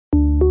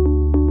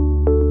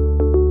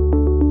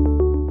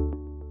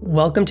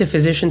Welcome to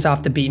Physicians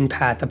Off the Beaten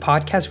Path, a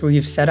podcast where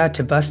we've set out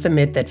to bust the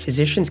myth that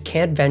physicians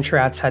can't venture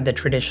outside the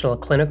traditional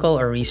clinical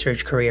or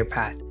research career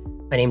path.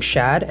 My name's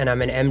Shad, and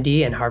I'm an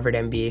MD and Harvard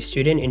MBA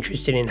student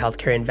interested in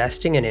healthcare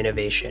investing and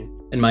innovation.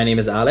 And my name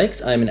is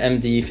Alex. I'm an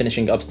MD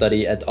finishing up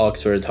study at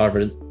Oxford,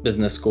 Harvard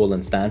Business School,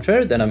 and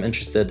Stanford, and I'm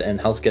interested in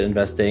healthcare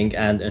investing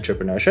and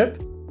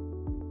entrepreneurship.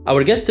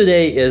 Our guest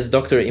today is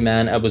Dr.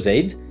 Iman Abu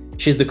Zaid.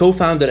 She's the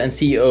co-founder and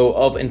CEO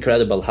of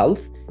Incredible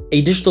Health,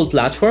 a digital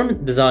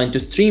platform designed to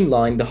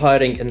streamline the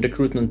hiring and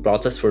recruitment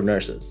process for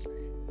nurses.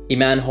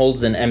 Iman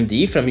holds an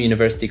MD from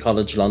University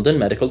College London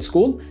Medical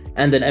School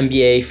and an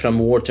MBA from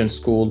Wharton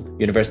School,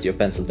 University of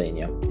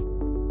Pennsylvania.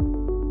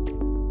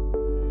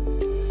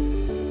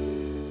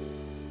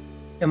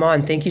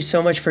 Iman, thank you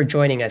so much for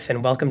joining us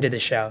and welcome to the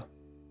show.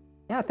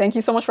 Yeah, thank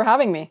you so much for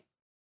having me.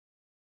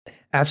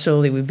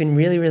 Absolutely. We've been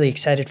really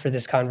excited for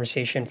this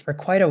conversation for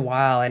quite a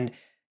while, and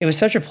it was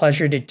such a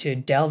pleasure to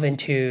delve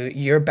into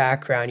your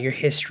background, your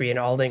history, and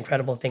all the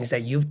incredible things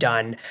that you've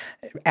done,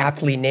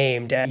 aptly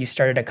named. You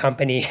started a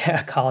company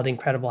called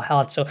Incredible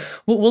Health. So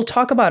we'll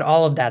talk about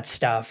all of that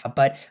stuff,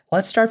 but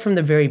let's start from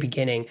the very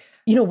beginning.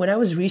 You know, when I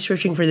was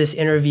researching for this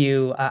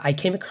interview, I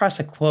came across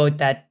a quote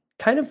that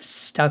kind of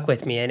stuck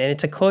with me, and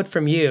it's a quote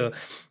from you.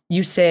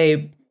 You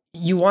say,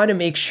 you want to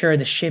make sure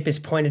the ship is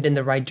pointed in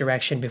the right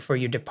direction before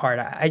you depart.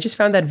 I just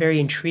found that very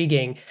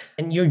intriguing.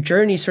 And your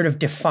journey sort of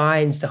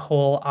defines the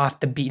whole off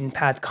the beaten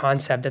path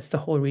concept. That's the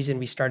whole reason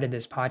we started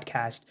this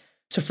podcast.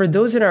 So for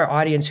those in our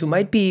audience who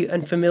might be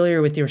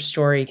unfamiliar with your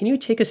story, can you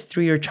take us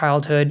through your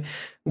childhood,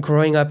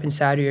 growing up in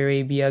Saudi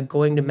Arabia,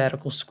 going to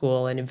medical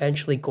school, and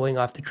eventually going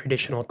off the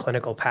traditional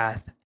clinical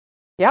path?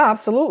 Yeah,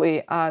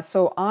 absolutely.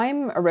 So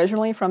I'm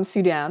originally from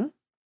Sudan.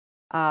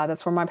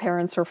 That's where my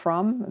parents are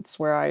from. It's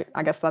where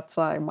I guess that's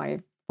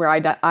where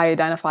I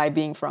identify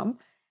being from.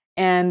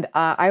 And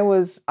I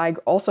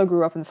also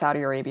grew up in Saudi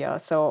Arabia.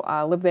 So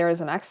I lived there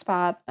as an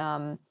expat,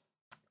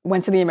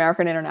 went to the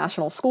American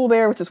International School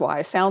there, which is why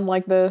I sound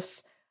like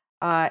this.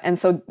 And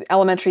so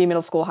elementary,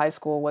 middle school, high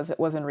school was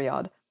in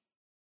Riyadh.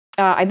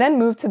 I then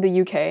moved to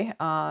the UK,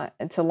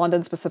 and to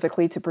London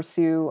specifically to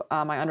pursue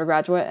my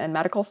undergraduate and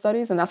medical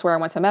studies. And that's where I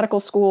went to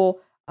medical school.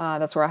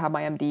 That's where I have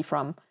my MD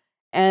from.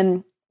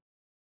 And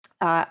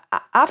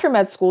after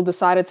med school,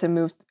 decided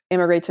to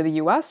immigrate to the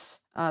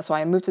U.S. So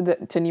I moved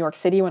to New York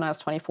City when I was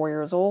 24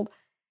 years old.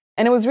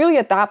 And it was really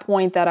at that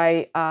point that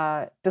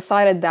I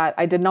decided that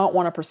I did not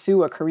want to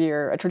pursue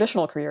a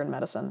traditional career in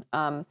medicine.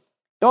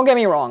 Don't get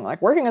me wrong,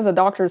 like working as a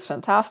doctor is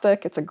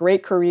fantastic. It's a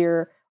great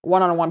career.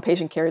 One-on-one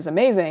patient care is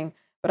amazing.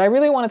 But I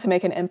really wanted to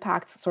make an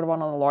impact sort of on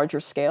a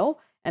larger scale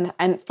and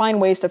find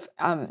ways to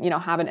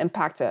have an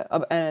impact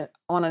on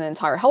an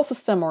entire health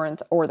system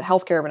or the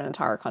healthcare of an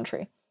entire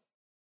country.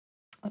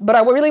 But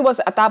I really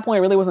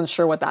wasn't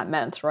sure what that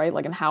meant, right?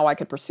 Like, and how I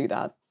could pursue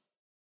that.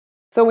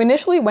 So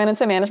initially went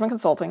into management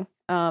consulting,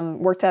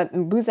 worked at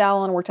Booz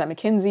Allen, worked at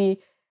McKinsey,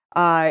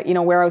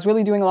 where I was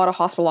really doing a lot of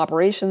hospital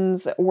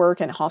operations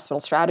work and hospital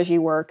strategy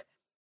work.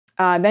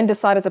 Then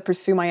decided to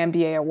pursue my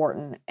MBA at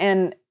Wharton.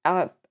 And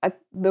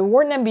the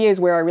Wharton MBA is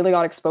where I really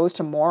got exposed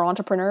to more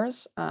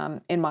entrepreneurs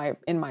in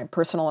my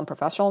personal and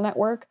professional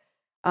network,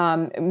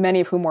 many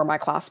of whom were my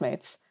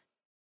classmates.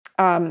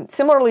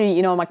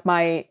 Similarly, like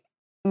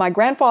my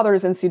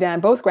grandfathers in Sudan,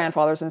 both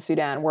grandfathers in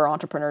Sudan were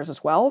entrepreneurs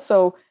as well.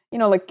 So,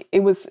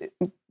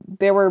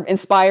 they were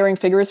inspiring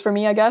figures for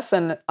me, I guess.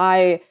 And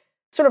I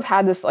sort of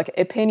had this like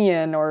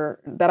opinion, or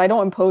that I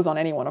don't impose on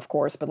anyone, of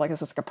course, but like it's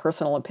just like a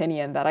personal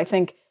opinion that I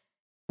think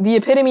the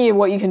epitome of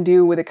what you can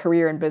do with a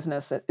career in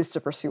business is to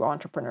pursue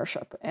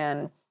entrepreneurship.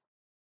 And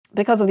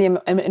because of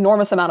the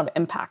enormous amount of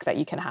impact that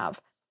you can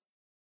have.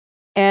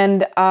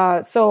 And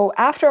so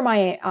after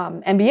my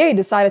MBA,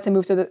 decided to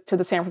move to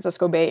the San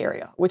Francisco Bay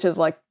Area, which is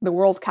like the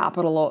world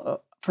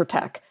capital for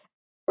tech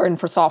and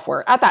for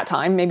software at that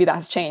time. Maybe that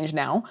has changed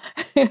now,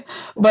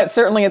 but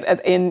certainly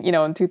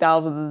in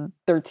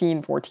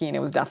 2013, 14, it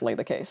was definitely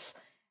the case.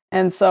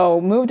 And so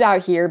moved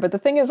out here. But the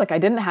thing is, like, I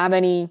didn't have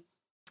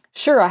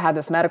sure, I had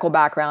this medical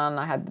background,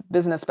 I had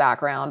business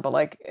background, but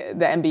like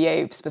the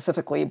MBA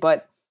specifically,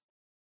 but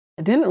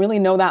I didn't really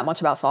know that much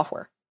about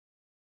software.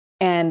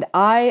 And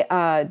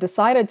I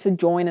decided to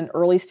join an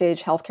early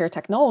stage healthcare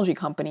technology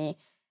company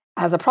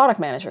as a product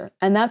manager.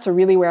 And that's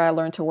really where I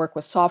learned to work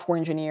with software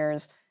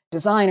engineers,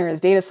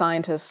 designers, data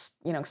scientists,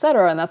 et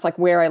cetera. And that's like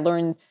where I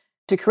learned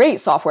to create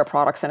software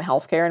products in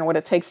healthcare and what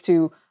it takes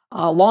to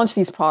launch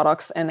these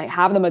products and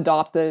have them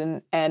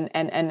adopted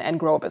and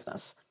grow a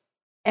business.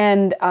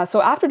 And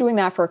so after doing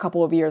that for a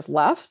couple of years,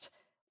 left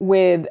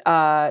with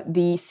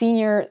the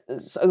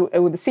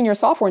senior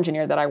software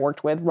engineer that I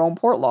worked with, Rome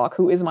Portlock,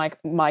 who is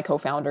my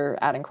co-founder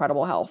at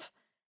Incredible Health.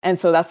 And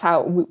so that's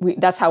how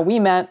we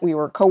met. We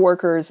were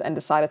coworkers and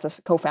decided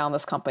to co-found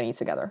this company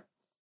together.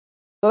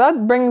 So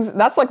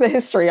that's like the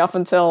history up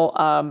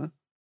until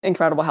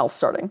Incredible Health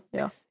starting.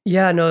 Yeah.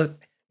 Yeah, no,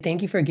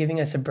 thank you for giving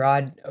us a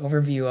broad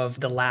overview of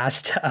the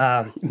last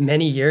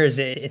many years.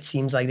 It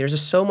seems like there's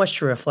just so much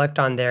to reflect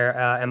on there,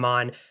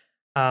 Iman.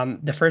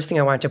 The first thing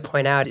I want to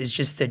point out is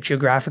just the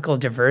geographical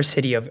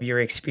diversity of your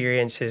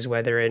experiences,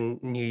 whether in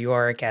New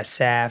York,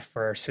 SF,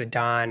 or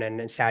Sudan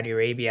and in Saudi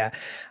Arabia.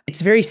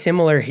 It's very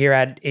similar here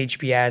at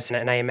HBS,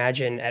 and I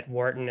imagine at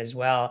Wharton as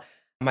well.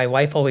 My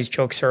wife always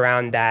jokes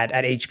around that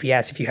at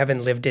HBS, if you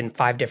haven't lived in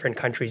 5 different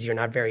countries, you're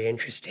not very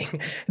interesting.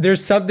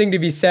 There's something to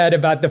be said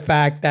about the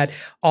fact that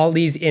all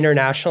these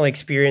international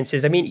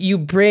experiences, I mean, you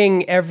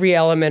bring every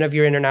element of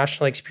your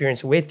international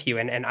experience with you.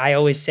 And I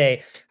always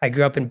say, I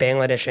grew up in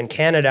Bangladesh and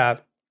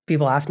Canada.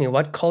 People ask me,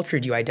 what culture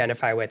do you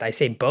identify with? I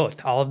say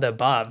both, all of the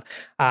above.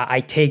 I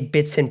take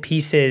bits and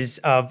pieces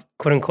of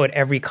quote unquote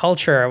every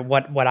culture,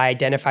 what I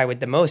identify with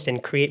the most,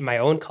 and create my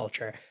own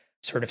culture,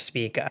 sort of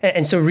speak.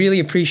 And so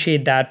really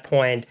appreciate that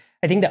point.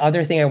 I think the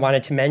other thing I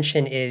wanted to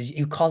mention is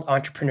you called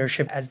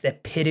entrepreneurship as the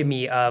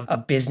epitome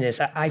of business.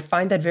 I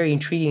find that very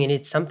intriguing, and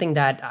it's something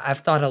that I've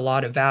thought a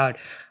lot about.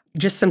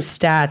 Just some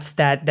stats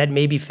that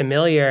may be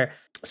familiar.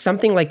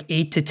 Something like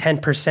 8 to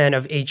 10%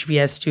 of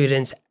HBS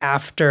students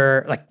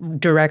after, like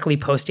directly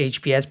post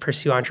HBS,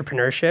 pursue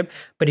entrepreneurship.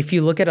 But if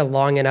you look at a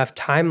long enough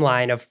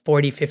timeline of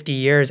 40, 50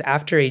 years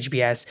after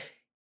HBS,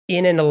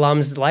 in an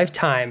alum's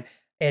lifetime,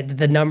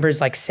 the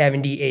number's like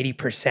 70,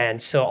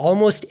 80%. So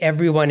almost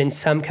everyone in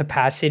some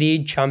capacity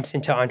jumps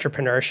into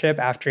entrepreneurship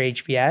after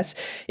HBS.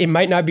 It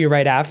might not be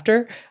right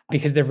after,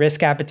 because the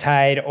risk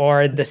appetite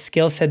or the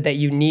skill set that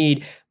you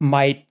need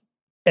might,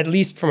 at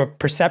least from a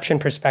perception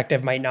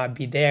perspective, might not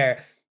be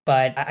there.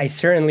 But I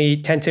certainly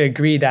tend to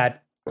agree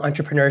that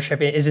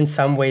entrepreneurship is in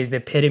some ways the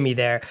epitome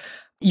there.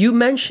 You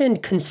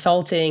mentioned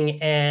consulting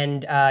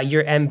and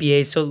your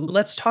MBA. So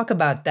let's talk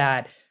about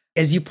that.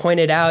 As you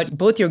pointed out,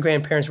 both your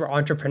grandparents were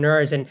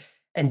entrepreneurs, and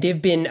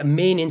they've been a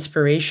main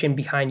inspiration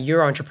behind your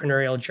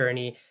entrepreneurial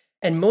journey.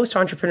 And most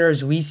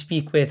entrepreneurs we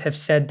speak with have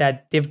said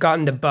that they've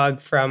gotten the bug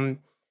from,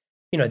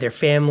 their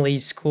family,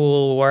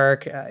 school,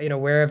 work,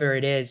 wherever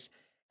it is.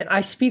 And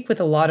I speak with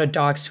a lot of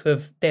docs who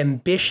have the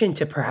ambition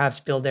to perhaps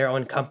build their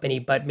own company,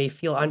 but may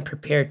feel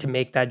unprepared to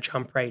make that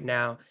jump right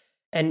now.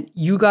 And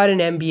you got an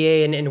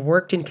MBA and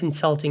worked in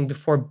consulting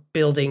before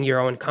building your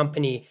own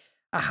company.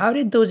 How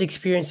did those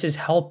experiences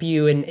help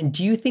you? And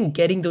do you think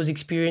getting those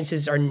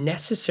experiences are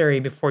necessary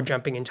before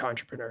jumping into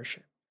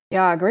entrepreneurship?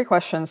 Yeah, great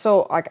question.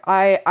 So like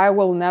I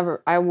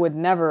would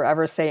never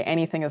ever say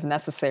anything is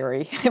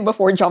necessary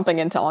before jumping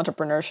into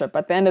entrepreneurship.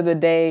 At the end of the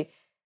day,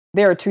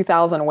 there are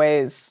 2,000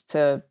 ways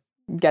to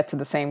get to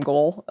the same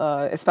goal,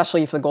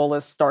 especially if the goal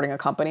is starting a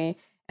company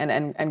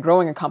and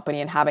growing a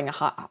company and having a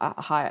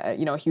high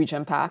huge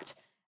impact.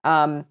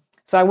 So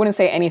I wouldn't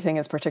say anything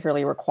is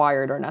particularly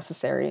required or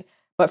necessary.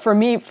 But for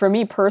me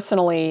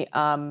personally,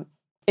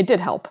 it did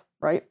help,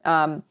 right?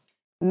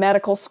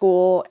 Medical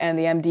school and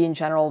the MD in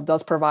general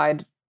does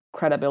provide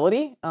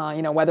credibility,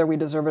 whether we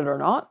deserve it or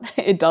not,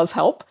 it does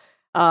help.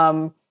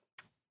 That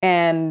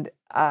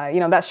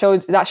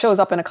shows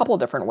up in a couple of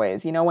different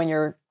ways. When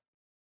you're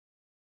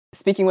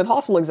speaking with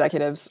hospital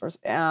executives, or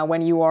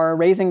when you are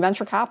raising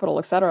venture capital,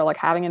 et cetera, like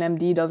having an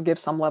MD does give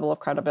some level of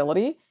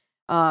credibility.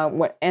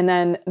 And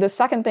then the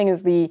second thing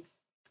is the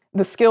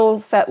skill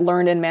set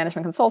learned in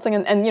management consulting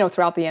and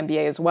throughout the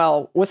MBA as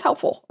well was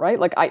helpful, right?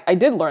 Like I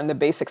did learn the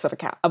basics of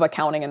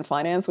accounting and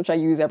finance, which I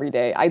use every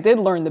day. I did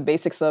learn the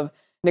basics of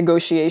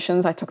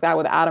negotiations. I took that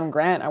with Adam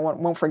Grant. I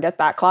won't forget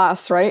that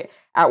class, right?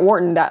 At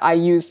Wharton that I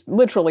use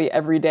literally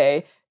every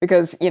day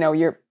because,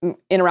 you're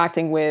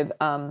interacting with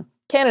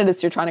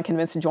candidates you're trying to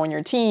convince to join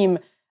your team,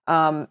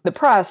 the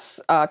press,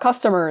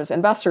 customers,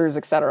 investors,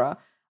 et cetera.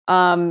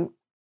 And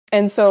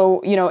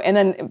so, and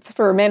then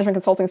for management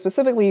consulting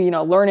specifically,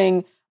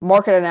 learning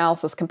market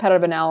analysis,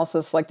 competitive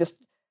analysis, like just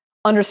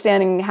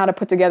understanding how to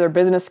put together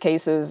business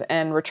cases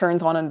and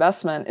returns on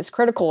investment is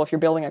critical if you're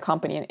building a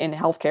company in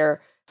healthcare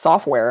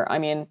software. I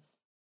mean,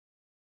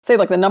 say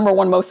like the number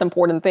one most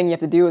important thing you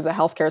have to do as a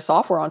healthcare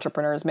software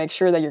entrepreneur is make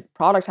sure that your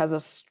product has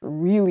a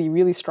really,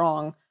 really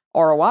strong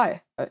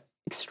ROI,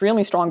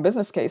 extremely strong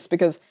business case,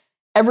 because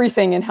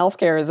everything in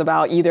healthcare is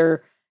about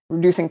either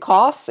reducing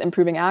costs,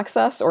 improving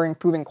access, or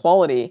improving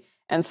quality.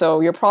 And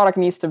so your product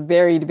needs to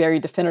very, very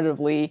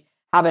definitively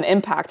have an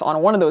impact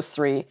on one of those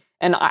three.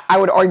 And I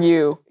would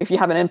argue if you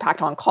have an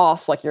impact on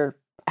costs, like you're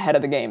ahead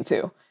of the game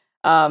too.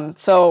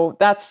 So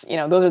that's,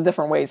 those are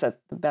different ways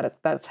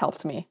that's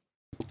helped me.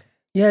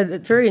 Yeah,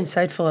 that's very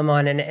insightful,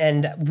 Aman.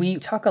 And we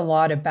talk a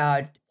lot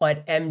about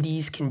what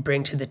MDs can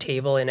bring to the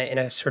table in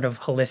a sort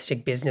of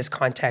holistic business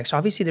context.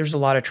 Obviously, there's a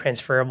lot of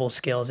transferable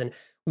skills. And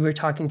we were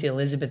talking to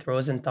Elizabeth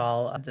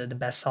Rosenthal, the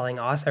best-selling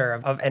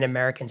author of An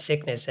American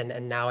Sickness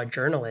and now a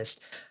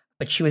journalist.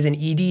 But she was an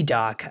ED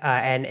doc,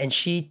 and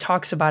she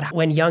talks about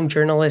when young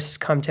journalists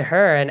come to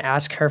her and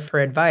ask her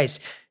for advice,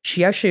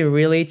 she actually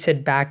relates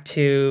it back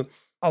to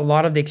a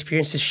lot of the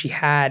experiences she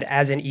had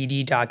as an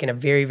ED doc in a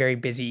very, very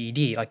busy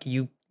ED. Like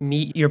you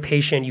meet your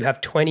patient, you have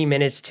 20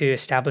 minutes to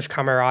establish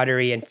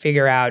camaraderie and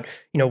figure out,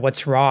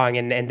 what's wrong,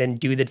 and then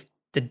do the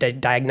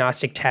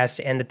diagnostic tests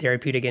and the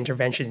therapeutic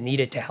interventions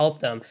needed to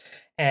help them.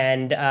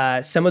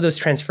 And some of those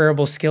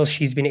transferable skills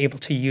she's been able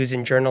to use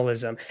in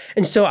journalism.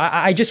 And so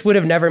I just would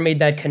have never made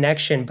that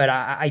connection. But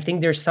I think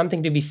there's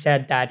something to be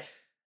said that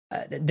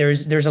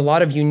there's a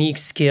lot of unique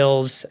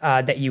skills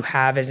that you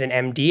have as an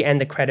MD and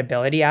the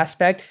credibility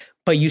aspect,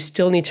 but you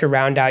still need to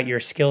round out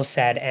your skill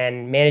set.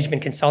 And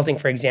management consulting,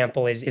 for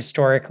example, is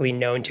historically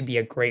known to be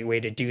a great way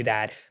to do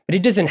that. But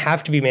it doesn't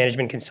have to be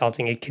management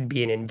consulting. It could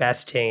be in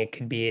investing, it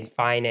could be in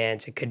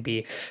finance, it could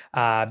be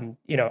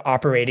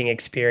operating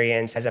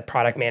experience as a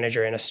product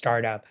manager in a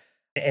startup.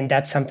 And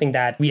that's something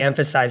that we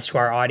emphasize to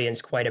our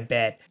audience quite a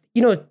bit.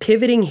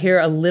 Pivoting here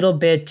a little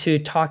bit to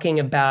talking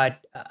about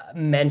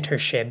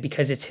mentorship,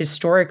 because it's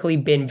historically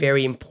been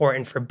very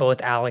important for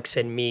both Alex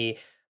and me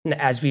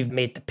as we've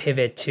made the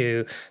pivot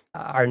to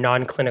our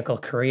non-clinical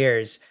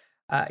careers.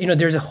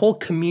 There's a whole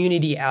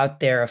community out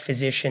there of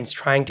physicians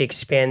trying to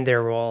expand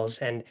their roles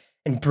and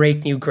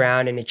break new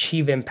ground and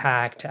achieve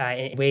impact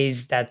in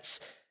ways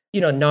that's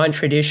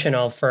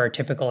non-traditional for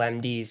typical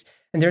MDs.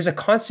 And there's a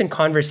constant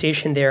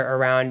conversation there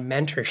around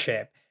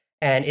mentorship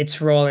and its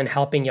role in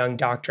helping young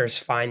doctors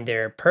find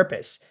their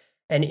purpose.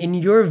 And in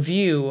your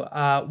view,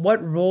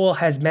 what role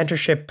has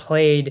mentorship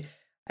played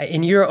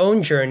in your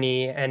own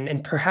journey?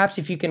 And perhaps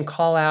if you can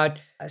call out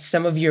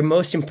some of your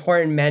most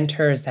important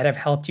mentors that have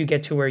helped you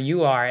get to where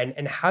you are,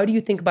 and how do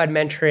you think about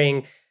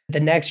mentoring the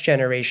next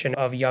generation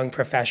of young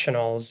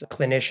professionals,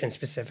 clinicians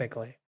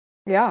specifically?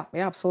 Yeah,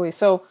 absolutely.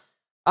 So,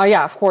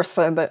 of course,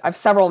 I have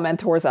several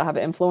mentors that have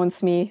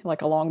influenced me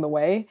along the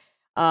way.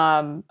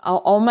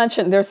 I'll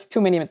mention, there's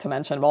too many to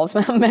mention, but I'll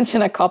just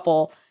mention a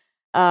couple.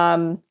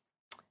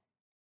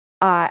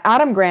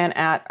 Adam Grant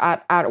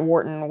at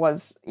Wharton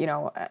was,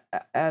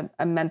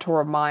 a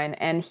mentor of mine,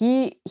 and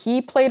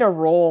he played a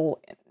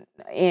role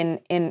in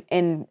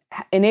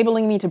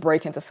enabling me to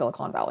break into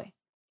Silicon Valley.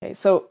 Okay,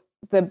 so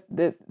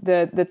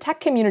the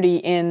tech community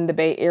in the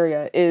Bay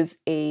Area is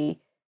a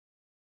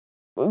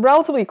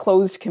relatively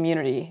closed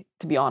community,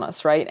 to be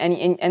honest, right?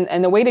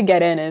 And the way to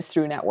get in is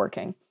through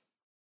networking.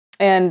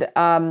 And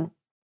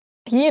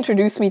he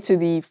introduced me to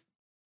the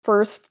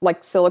first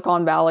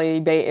Silicon Valley,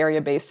 Bay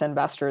Area based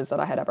investors that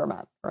I had ever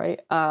met, right?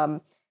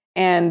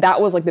 And that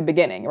was the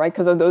beginning, right?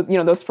 Because of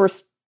those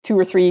first 2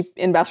 or 3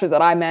 investors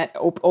that I met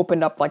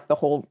opened up the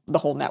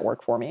whole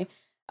network for me.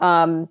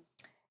 Another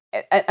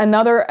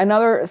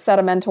set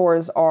of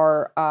mentors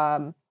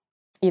are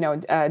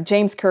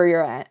James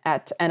Currier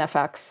at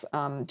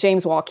NFX,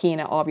 James Joaquin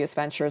at Obvious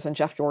Ventures, and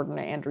Jeff Jordan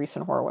at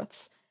Andreessen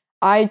Horowitz.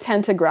 I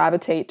tend to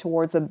gravitate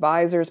towards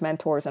advisors,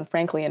 mentors, and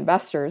frankly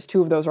investors.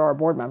 2 of those are our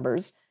board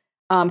members,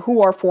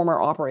 who are former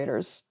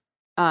operators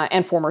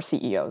and former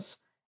CEOs.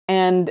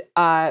 And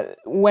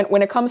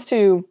when it comes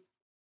to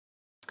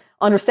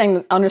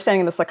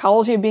understanding the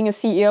psychology of being a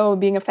CEO,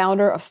 of being a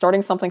founder, of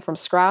starting something from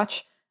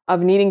scratch,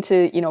 of needing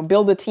to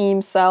build a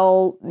team,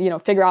 sell,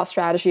 figure out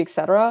strategy,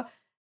 etc.,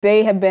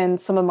 they have been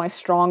some of my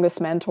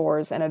strongest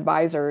mentors and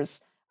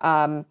advisors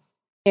in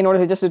order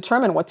to just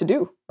determine what to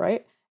do,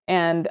 right?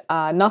 And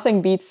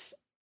nothing beats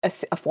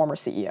a former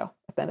CEO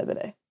at the end of the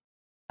day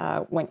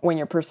when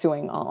you're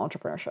pursuing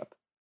entrepreneurship.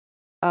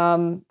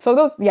 So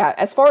those,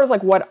 as far as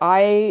what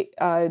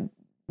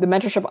the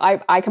mentorship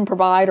I can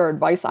provide or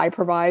advice I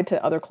provide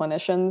to other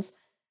clinicians,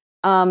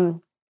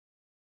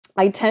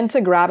 I tend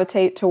to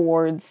gravitate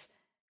towards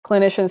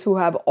clinicians who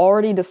have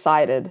already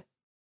decided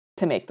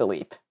to make the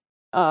leap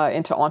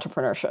into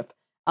entrepreneurship.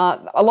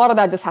 A lot of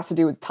that just has to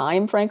do with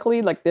time,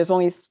 frankly. There's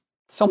only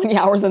so many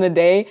hours in the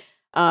day.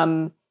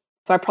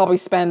 So I probably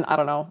spend, I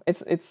don't know,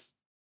 it's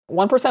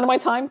 1% of my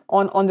time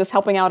on just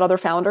helping out other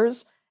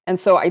founders. And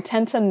so I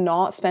tend to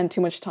not spend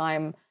too much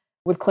time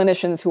with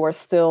clinicians who are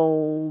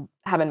still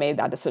haven't made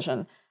that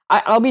decision.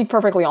 I'll be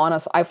perfectly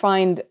honest. I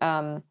find,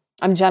 I'm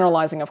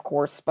generalizing, of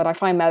course, but I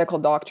find medical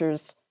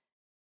doctors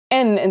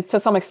and to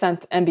some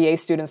extent MBA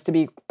students to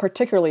be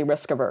particularly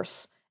risk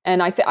averse.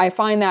 And I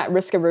find that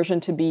risk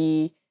aversion to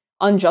be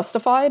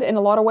unjustified in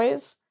a lot of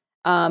ways.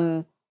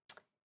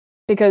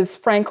 Because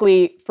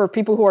frankly, for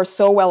people who are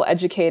so well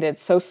educated,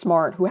 so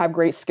smart, who have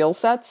great skill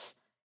sets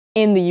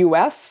in the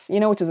US,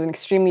 which is an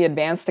extremely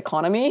advanced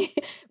economy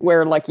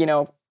where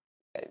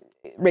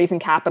raising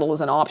capital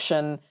is an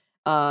option,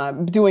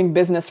 doing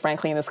business,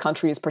 frankly, in this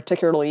country is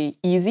particularly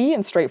easy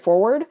and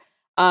straightforward.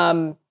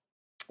 Why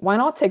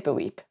not take the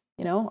leap?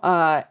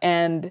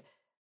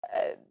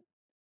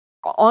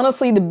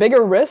 Honestly, the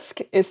bigger risk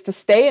is to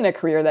stay in a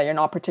career that you're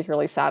not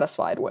particularly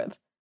satisfied with.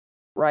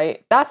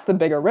 Right? That's the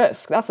bigger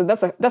risk. That's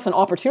an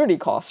opportunity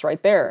cost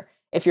right there.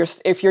 If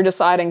you're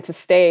deciding to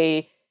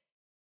stay,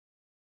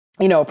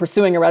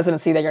 pursuing a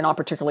residency that you're not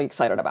particularly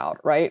excited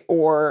about, right?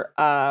 Or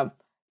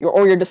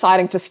you're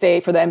deciding to stay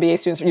for the MBA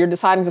students, or you're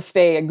deciding to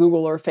stay at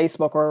Google or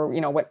Facebook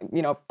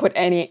or put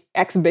any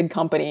X big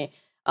company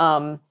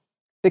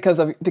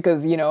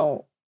because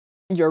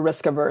you're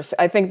risk averse.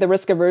 I think the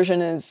risk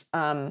aversion is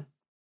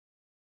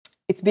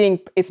it's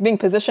being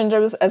positioned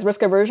as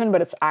risk aversion,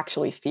 but it's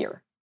actually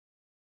fear.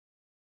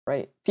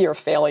 Right? Fear of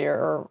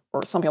failure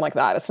or something like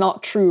that. It's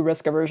not true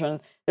risk aversion.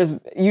 There's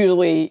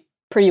usually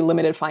pretty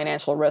limited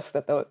financial risk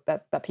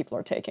that people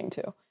are taking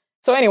too.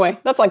 So anyway,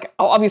 that's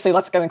obviously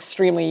that's an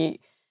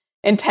extremely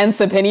intense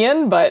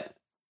opinion, but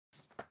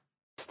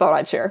Just thought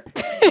I'd share.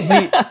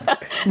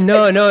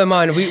 No,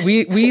 Iman.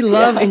 We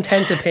love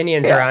intense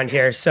opinions around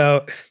here.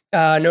 So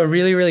no,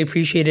 really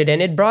appreciate it.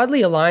 And it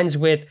broadly aligns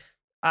with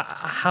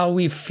how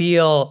we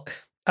feel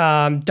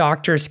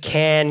doctors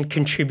can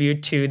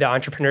contribute to the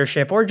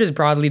entrepreneurship or just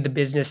broadly the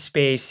business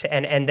space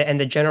and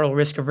the general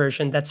risk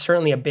aversion. That's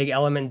certainly a big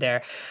element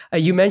there.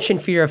 You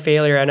mentioned fear of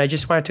failure, and I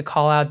just wanted to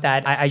call out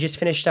that I just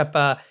finished up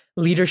a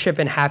leadership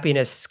and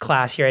happiness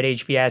class here at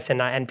HBS,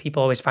 and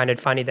people always find it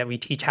funny that we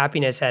teach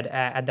happiness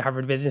at the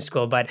Harvard Business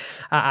School, but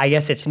I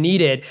guess it's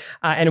needed.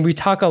 And we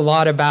talk a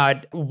lot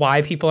about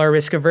why people are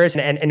risk averse,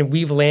 and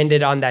we've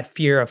landed on that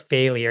fear of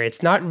failure.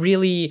 It's not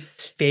really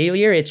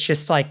failure; it's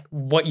just like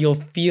what you'll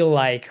feel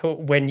like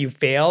when you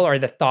fail, or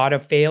the thought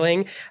of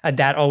failing.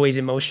 That always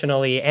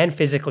emotionally and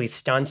physically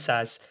stunts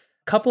us.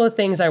 A couple of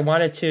things I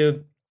wanted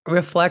to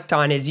reflect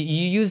on is you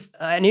use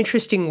an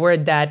interesting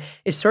word that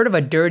is sort of a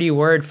dirty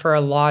word for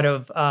a lot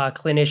of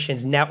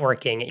clinicians,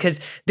 networking, because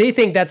they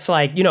think that's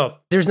like,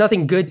 there's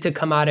nothing good to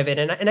come out of it.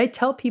 And I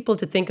tell people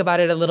to think about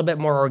it a little bit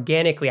more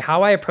organically.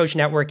 How I approach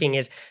networking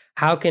is,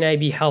 how can I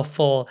be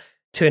helpful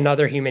to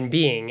another human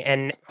being?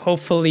 And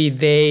hopefully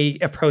they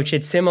approach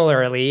it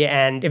similarly.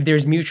 And if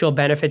there's mutual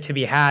benefit to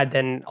be had,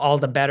 then all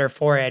the better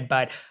for it.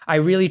 But I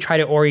really try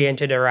to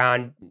orient it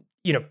around,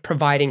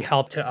 providing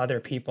help to other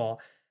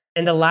people.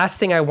 And the last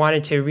thing I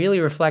wanted to really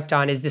reflect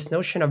on is this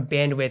notion of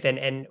bandwidth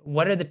and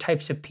what are the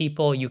types of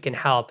people you can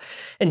help.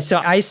 And so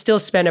I still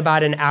spend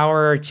about an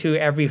hour or two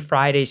every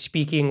Friday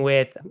speaking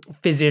with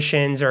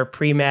physicians or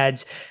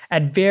pre-meds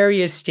at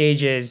various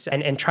stages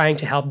and trying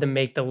to help them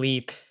make the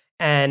leap.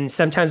 And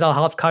sometimes I'll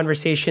have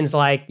conversations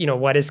like,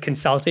 what is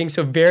consulting?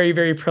 So very,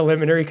 very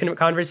preliminary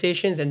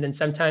conversations. And then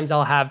sometimes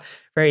I'll have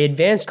very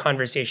advanced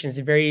conversations,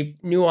 very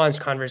nuanced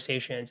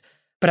conversations.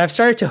 But I've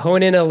started to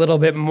hone in a little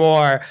bit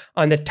more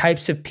on the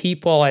types of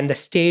people and the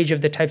stage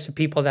of the types of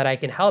people that I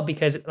can help,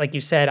 because like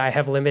you said, I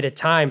have limited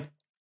time.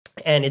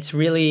 And it's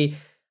really,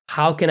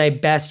 how can I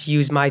best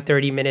use my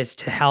 30 minutes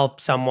to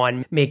help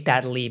someone make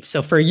that leap?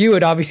 So for you,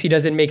 it obviously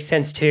doesn't make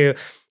sense to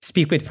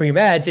speak with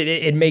pre-meds.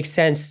 It makes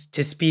sense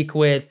to speak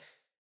with,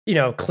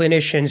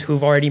 clinicians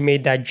who've already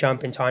made that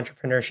jump into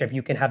entrepreneurship.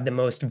 You can have the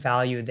most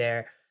value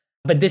there.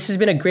 But this has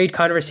been a great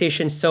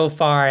conversation so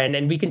far,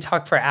 and we can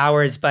talk for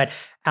hours, but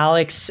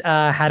Alex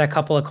had a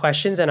couple of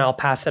questions, and I'll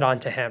pass it on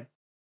to him.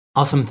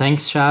 Awesome.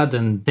 Thanks, Shad.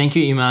 And thank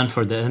you, Iman,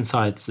 for the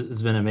insights.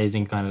 It's been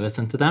amazing kind of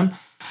listen to them.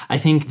 I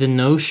think the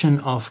notion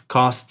of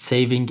cost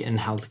saving in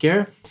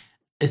healthcare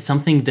is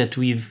something that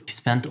we've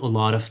spent a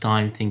lot of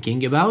time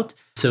thinking about.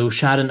 So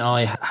Shad and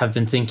I have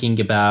been thinking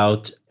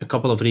about a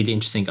couple of really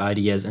interesting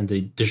ideas in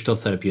the digital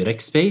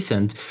therapeutic space.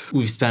 And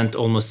we've spent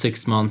almost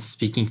 6 months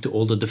speaking to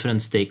all the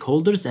different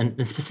stakeholders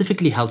and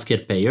specifically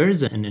healthcare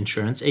payers and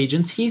insurance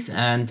agencies.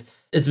 And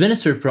it's been a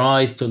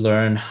surprise to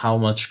learn how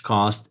much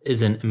cost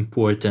is an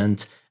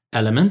important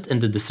element in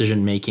the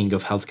decision-making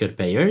of healthcare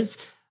payers.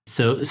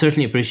 So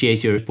certainly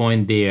appreciate your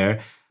point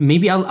there.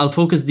 Maybe I'll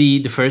focus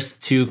the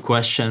first two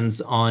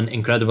questions on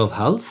Incredible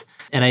Health.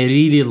 And I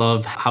really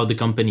love how the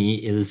company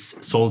is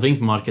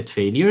solving market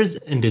failures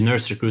in the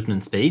nurse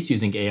recruitment space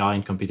using AI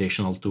and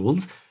computational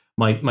tools.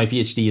 My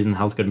PhD is in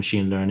healthcare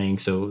machine learning,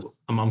 so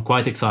I'm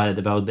quite excited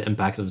about the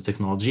impact of the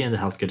technology in the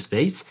healthcare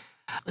space.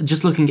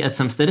 Just looking at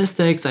some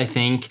statistics, I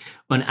think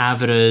on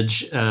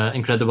average,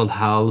 Incredible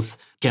Health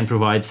can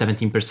provide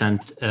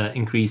 17%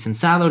 increase in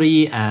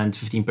salary and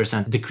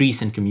 15%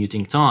 decrease in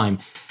commuting time.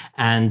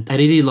 And I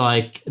really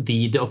like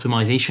the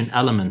optimization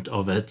element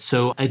of it.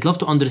 So I'd love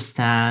to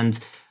understand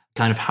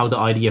kind of how the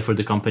idea for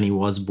the company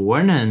was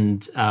born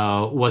and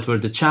what were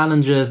the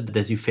challenges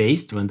that you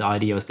faced when the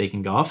idea was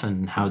taking off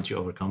and how did you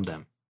overcome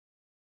them?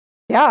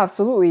 Yeah,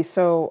 absolutely.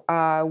 So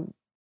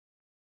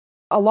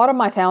a lot of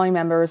my family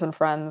members and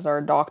friends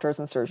are doctors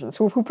and surgeons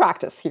who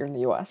practice here in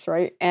the US,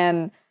 right?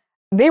 And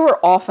they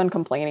were often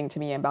complaining to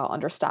me about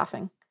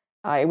understaffing.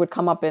 It would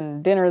come up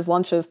in dinners,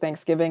 lunches,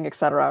 Thanksgiving,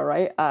 etc.,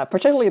 right?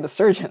 Particularly the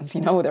surgeons,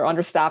 they're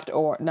understaffed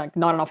or not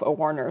enough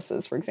OR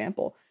nurses, for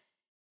example.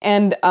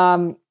 And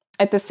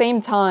at the same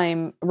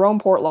time, Rome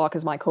Portlock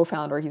is my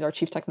co-founder. He's our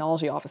chief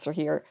technology officer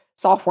here,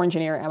 software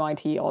engineer,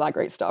 MIT, all that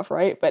great stuff,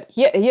 right? But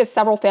he has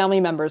several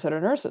family members that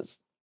are nurses.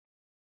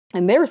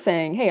 And they were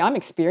saying, hey, I'm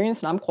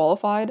experienced and I'm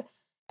qualified,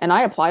 and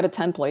I apply to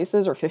 10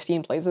 places or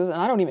 15 places, and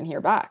I don't even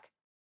hear back.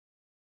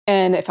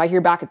 And if I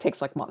hear back, it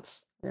takes like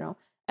months,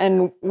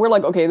 And we're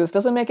like, okay, this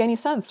doesn't make any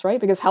sense,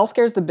 right? Because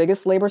healthcare is the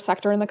biggest labor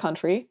sector in the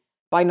country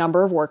by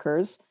number of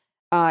workers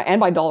and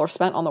by dollars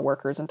spent on the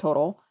workers in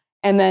total.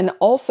 And then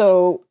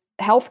also,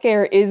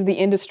 healthcare is the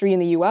industry in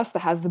the US that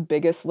has the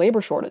biggest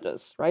labor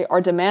shortages, right?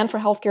 Our demand for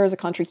healthcare as a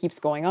country keeps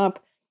going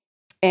up.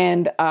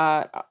 And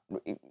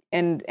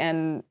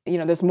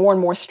there's more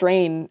and more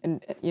strain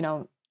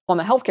on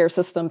the healthcare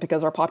system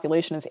because our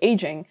population is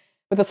aging,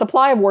 but the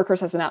supply of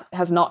workers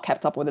has not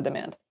kept up with the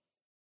demand.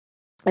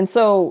 And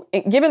so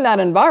given that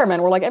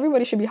environment, we're like,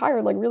 everybody should be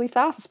hired like really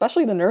fast,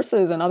 especially the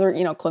nurses and other,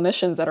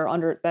 clinicians that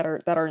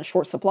are in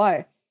short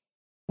supply.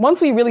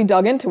 Once we really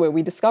dug into it,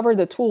 we discovered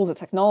the tools, the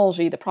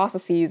technology, the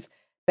processes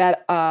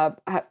that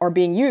are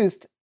being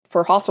used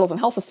for hospitals and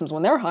health systems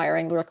when they're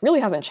hiring, like really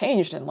hasn't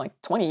changed in like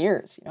 20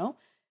 years,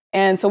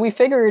 And so we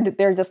figured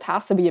there just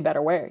has to be a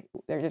better way.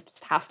 There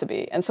just has to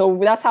be. And so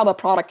that's how the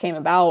product came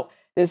about.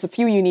 There's a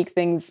few unique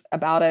things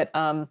about it.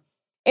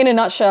 In a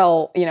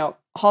nutshell,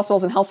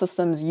 hospitals and health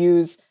systems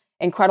use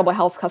Incredible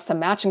Health's custom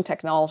matching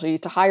technology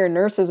to hire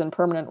nurses in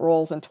permanent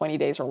roles in 20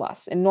 days or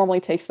less. It normally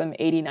takes them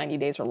 80, 90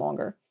 days or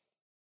longer.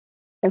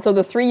 And so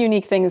the three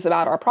unique things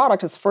about our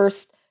product is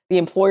first, the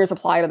employers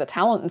apply to the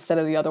talent instead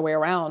of the other way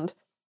around.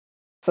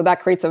 So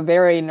that creates a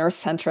very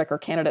nurse-centric or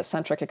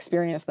candidate-centric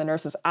experience. The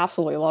nurses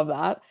absolutely love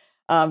that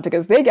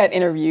because they get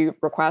interview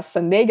requests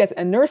and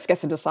a nurse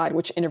gets to decide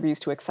which interviews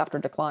to accept or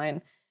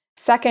decline.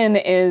 Second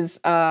is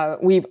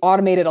we've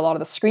automated a lot of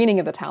the screening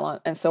of the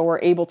talent. And so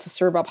we're able to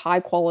serve up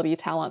high-quality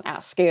talent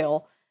at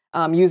scale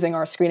using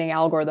our screening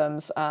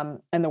algorithms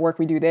and the work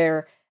we do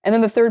there. And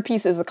then the third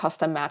piece is the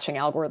custom matching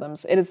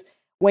algorithms. It is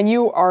when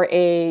you are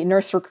a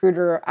nurse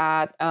recruiter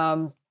at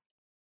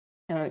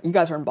you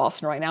guys are in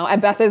Boston right now,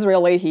 at Beth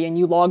Israel Lahey, and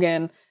you log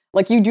in,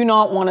 like you do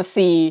not want to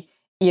see,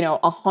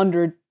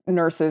 100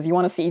 nurses. You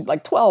want to see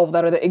like 12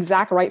 that are the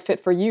exact right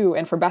fit for you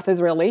and for Beth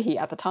Israel Lahey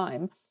at the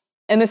time.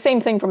 And the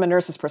same thing from a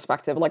nurse's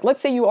perspective. Like,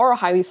 let's say you are a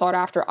highly sought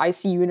after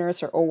ICU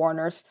nurse or OR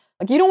nurse.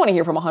 Like, you don't want to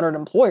hear from 100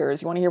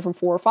 employers. You want to hear from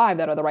 4 or 5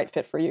 that are the right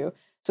fit for you.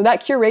 So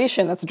that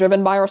curation that's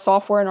driven by our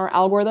software and our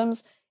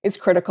algorithms is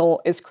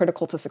critical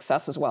to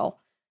success as well.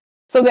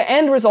 So the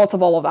end result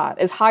of all of that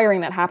is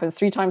hiring that happens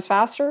 3 times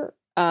faster.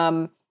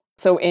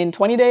 So in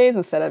 20 days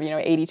instead of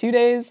 82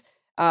 days,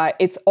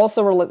 it's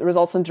also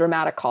results in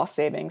dramatic cost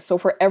savings. So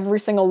for every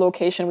single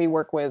location we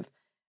work with,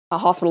 a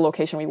hospital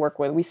location we work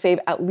with, we save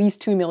at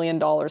least $2 million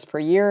per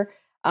year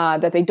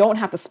that they don't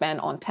have to spend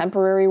on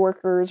temporary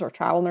workers or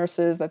travel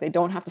nurses, that they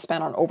don't have to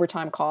spend on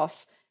overtime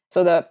costs.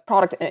 So the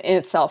product in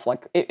itself,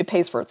 like it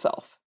pays for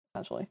itself,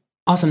 essentially.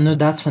 Awesome. No,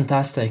 that's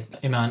fantastic,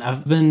 Iman.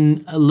 I've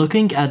been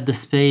looking at the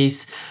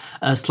space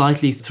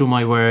slightly through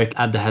my work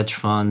at the hedge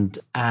fund,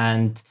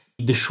 and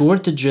the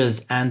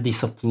shortages and the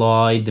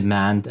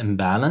supply-demand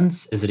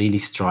imbalance is really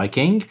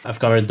striking. I've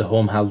covered the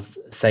home health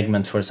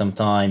segment for some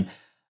time.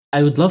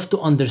 I would love to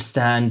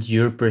understand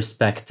your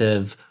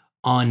perspective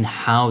on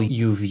how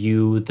you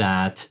view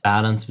that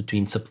balance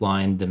between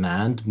supply and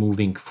demand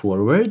moving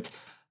forward.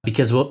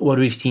 Because what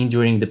we've seen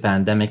during the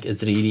pandemic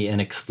is really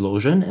an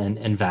explosion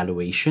in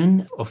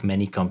valuation of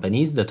many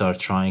companies that are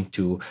trying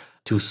to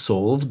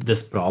solve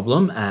this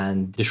problem.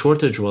 And the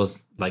shortage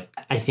was,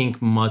 I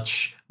think,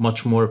 much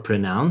more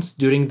pronounced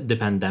during the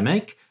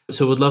pandemic.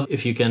 So would love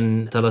if you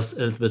can tell us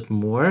a little bit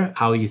more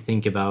how you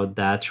think about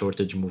that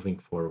shortage moving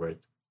forward.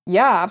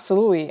 Yeah,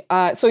 absolutely.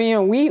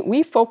 So,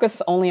 we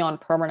focus only on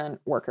permanent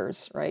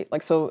workers, right?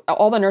 So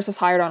all the nurses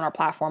hired on our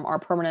platform are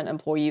permanent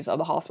employees of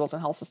the hospitals and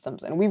health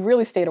systems. And we've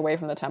really stayed away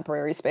from the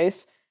temporary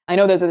space. I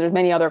know that there's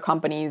many other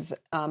companies,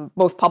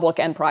 both public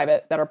and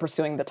private, that are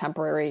pursuing the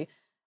temporary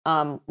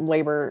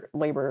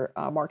labor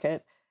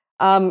market.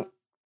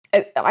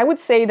 I would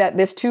say that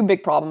there's 2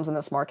 big problems in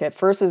this market.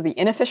 First is the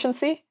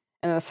inefficiency,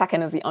 and the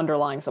second is the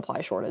underlying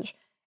supply shortage.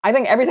 I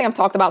think everything I've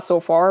talked about so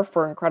far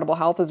for Incredible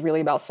Health is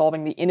really about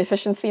solving the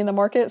inefficiency in the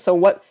market.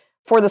 So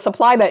for the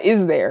supply that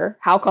is there,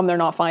 how come they're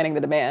not finding the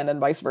demand and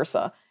vice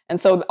versa?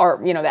 And so the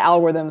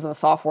algorithms and the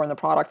software and the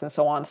product and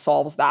so on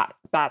solves that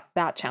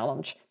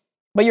challenge.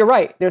 But you're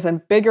right, there's a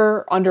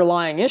bigger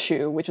underlying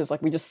issue, which is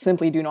we just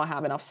simply do not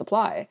have enough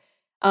supply.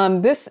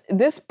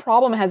 This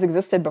problem has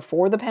existed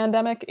before the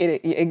pandemic.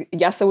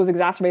 Yes, it was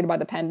exacerbated by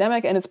the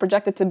pandemic, and it's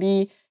projected to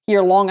be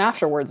here long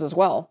afterwards as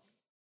well.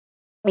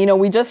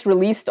 We just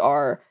released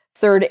our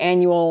 3rd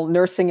annual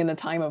Nursing in the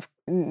Time of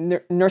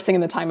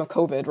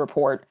COVID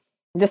report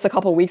just a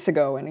couple of weeks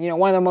ago. And,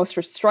 one of the most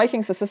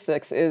striking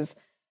statistics is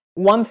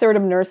 1/3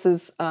 of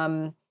nurses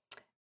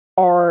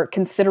are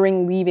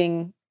considering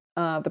leaving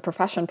the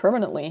profession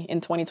permanently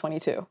in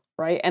 2022,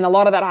 right? And a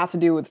lot of that has to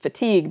do with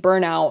fatigue,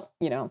 burnout,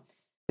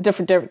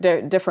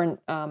 different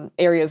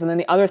areas. And then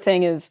the other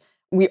thing is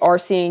we are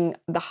seeing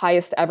the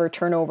highest ever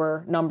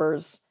turnover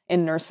numbers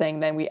in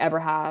nursing than we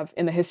ever have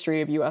in the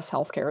history of U.S.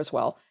 healthcare as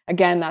well.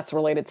 Again, that's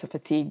related to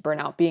fatigue,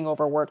 burnout, being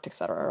overworked, et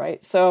cetera,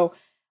 right? So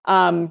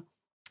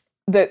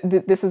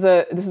this is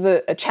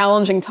a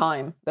challenging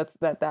time that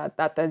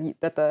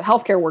the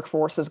healthcare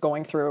workforce is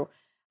going through.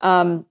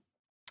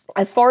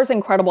 As far as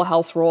Incredible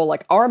Health's role,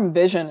 our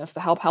vision is to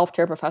help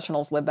healthcare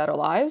professionals live better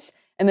lives,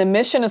 and the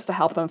mission is to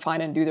help them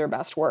find and do their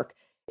best work.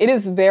 It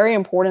is very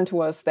important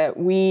to us that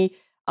we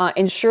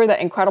ensure that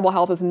Incredible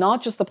Health is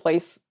not just the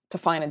place to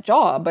find a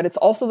job, but it's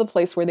also the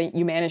place where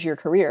you manage your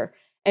career.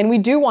 And we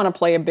do want to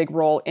play a big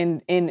role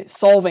in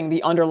solving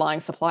the underlying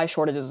supply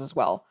shortages as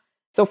well.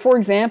 So for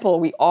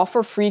example, we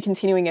offer free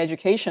continuing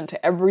education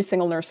to every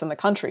single nurse in the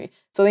country,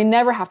 so they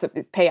never have to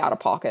pay out of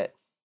pocket.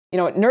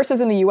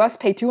 Nurses in the US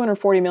pay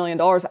 $240 million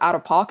out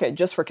of pocket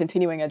just for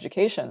continuing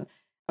education.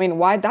 I mean,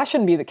 why? That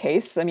shouldn't be the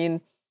case. I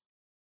mean,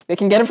 they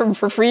can get it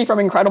for free from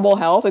Incredible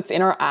Health. It's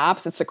in our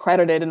apps. It's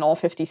accredited in all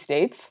 50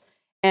 states.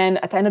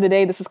 And at the end of the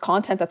day, this is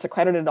content that's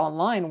accredited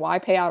online. Why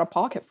pay out of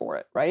pocket for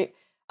it, right?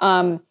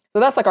 So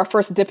that's our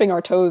first dipping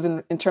our toes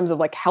in terms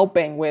of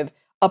helping with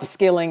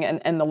upskilling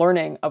and the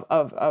learning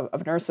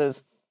of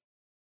nurses.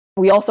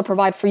 We also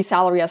provide free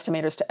salary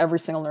estimators to every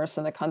single nurse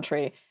in the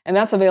country, and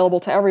that's available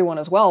to everyone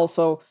as well.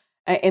 So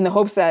in the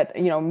hopes that,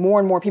 more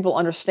and more people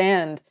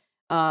understand,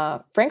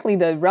 frankly,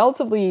 the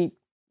relatively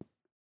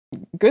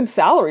good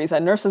salaries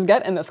that nurses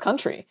get in this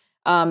country,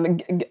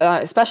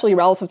 especially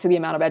relative to the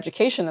amount of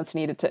education that's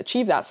needed to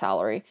achieve that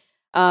salary.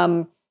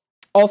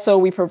 Also,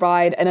 we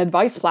provide an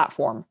advice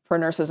platform for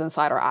nurses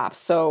inside our apps.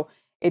 So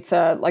it's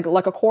like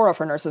a Quora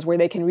for nurses, where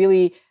they can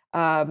really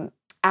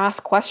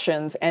ask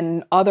questions,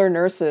 and other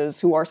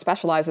nurses who are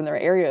specialized in their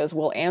areas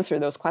will answer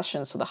those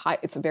questions. So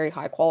it's a very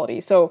high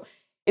quality. So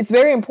it's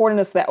very important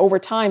to us that over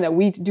time that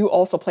we do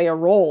also play a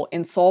role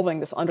in solving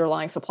this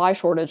underlying supply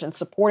shortage and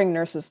supporting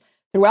nurses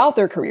throughout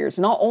their careers,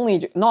 not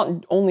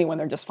only when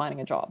they're just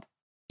finding a job.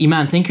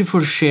 Iman, thank you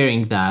for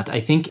sharing that. I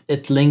think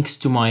it links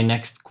to my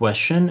next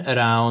question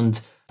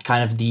around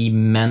kind of the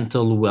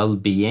mental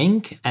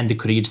well-being and the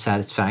career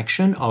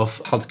satisfaction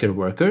of healthcare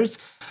workers.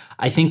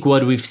 I think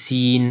what we've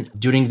seen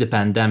during the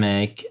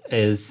pandemic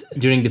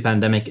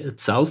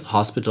itself,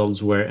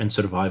 hospitals were in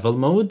survival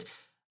mode.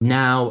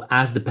 Now,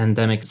 as the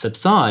pandemic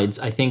subsides,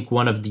 I think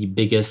one of the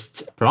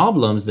biggest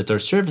problems that are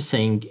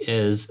surfacing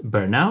is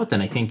burnout.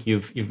 And I think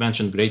you've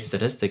mentioned great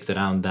statistics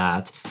around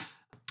that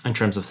in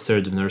terms of a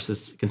third of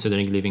nurses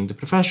considering leaving the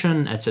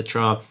profession,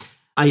 etc.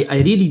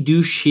 I really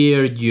do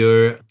share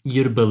your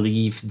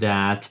belief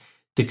that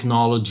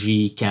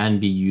technology can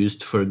be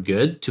used for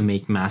good to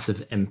make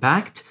massive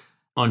impact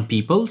on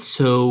people.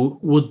 So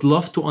would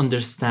love to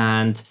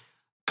understand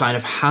kind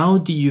of how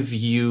do you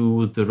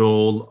view the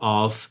role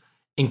of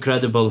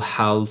Incredible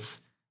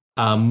Health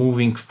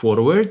moving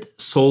forward,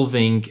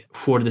 solving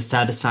for the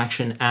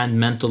satisfaction and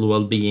mental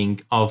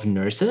well-being of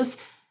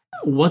nurses?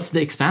 What's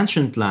the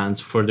expansion plans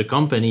for the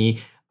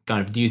company?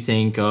 Kind of, do you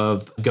think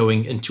of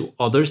going into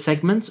other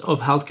segments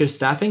of healthcare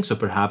staffing? So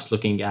perhaps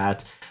looking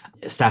at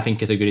staffing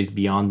categories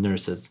beyond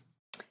nurses?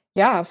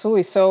 Yeah,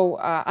 absolutely. So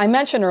I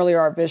mentioned earlier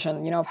our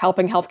vision, of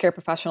helping healthcare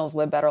professionals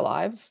live better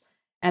lives,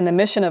 and the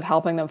mission of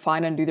helping them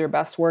find and do their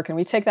best work. And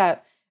we take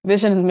that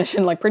vision and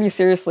mission pretty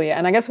seriously.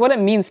 And I guess what it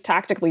means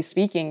tactically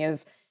speaking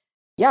is,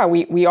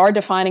 we are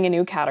defining a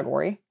new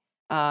category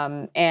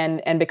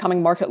and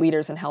becoming market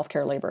leaders in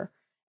healthcare labor.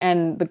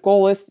 And the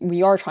goal is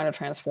we are trying to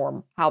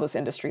transform how this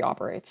industry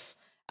operates.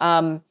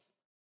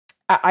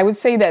 I would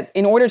say that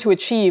in order to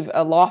achieve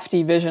a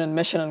lofty vision and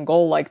mission and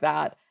goal like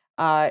that,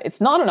 it's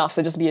not enough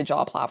to just be a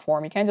job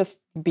platform. You can't just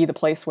be the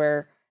place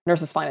where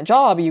nurses find a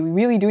job. You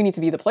really do need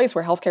to be the place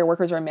where healthcare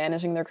workers are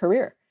managing their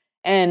career.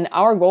 And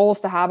our goal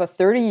is to have a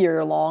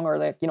 30-year-long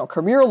or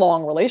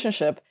career-long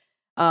relationship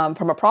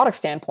from a product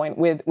standpoint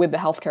with the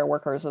healthcare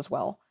workers as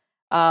well.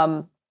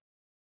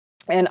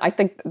 And I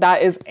think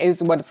that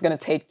is what it's going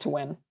to take to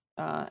win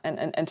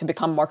and to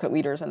become market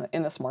leaders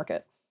in this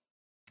market.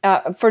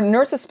 For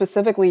nurses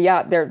specifically,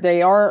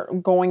 they are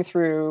going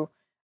through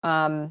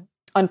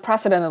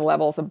unprecedented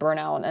levels of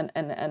burnout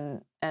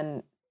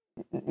and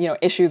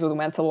issues with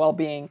mental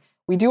well-being.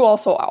 We do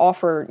also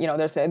offer,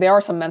 there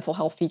are some mental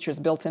health features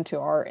built into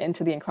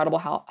the Incredible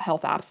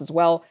Health apps as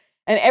well.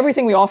 And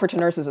everything we offer to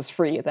nurses is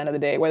free at the end of the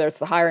day, whether it's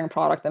the hiring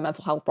product, the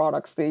mental health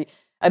products, the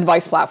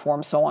advice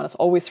platform, so on. It's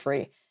always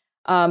free.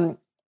 I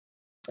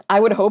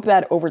would hope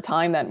that over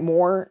time that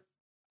more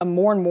and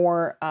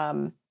more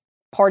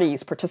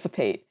parties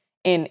participate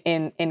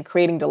in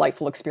creating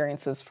delightful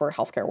experiences for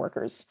healthcare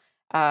workers,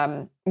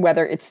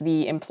 whether it's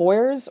the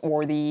employers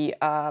or the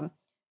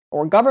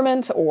or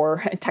government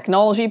or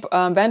technology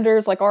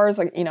vendors like ours,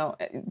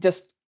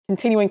 just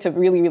continuing to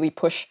really, really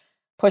push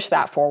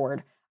that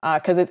forward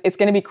because it's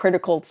going to be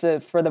critical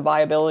for the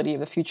viability of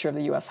the future of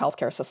the U.S.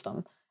 healthcare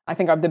system. I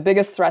think the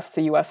biggest threats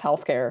to U.S.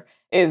 healthcare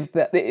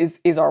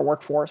is our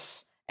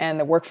workforce, and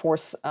the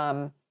workforce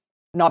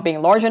not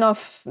being large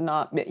enough,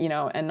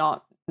 and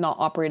not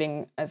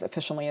operating as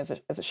efficiently as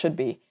it should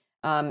be,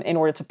 in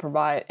order to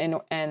provide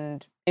and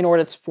in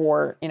order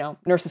for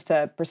nurses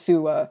to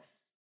pursue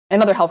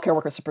and other healthcare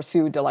workers to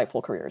pursue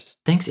delightful careers.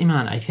 Thanks,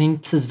 Iman. I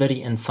think this is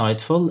very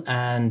insightful.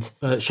 And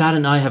Shahar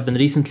and I have been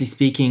recently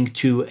speaking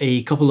to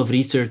a couple of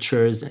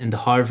researchers in the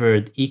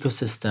Harvard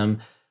ecosystem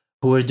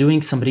who are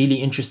doing some really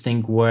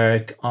interesting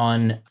work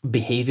on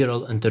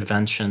behavioral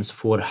interventions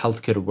for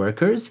healthcare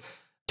workers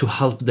to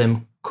help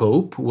them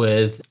cope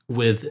with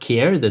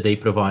care that they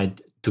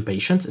provide to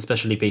patients,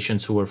 especially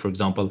patients who are, for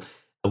example,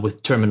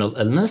 with terminal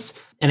illness.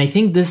 And I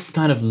think this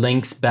kind of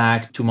links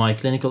back to my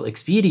clinical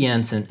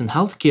experience in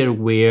healthcare,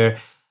 where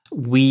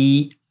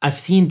I've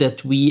seen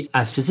that we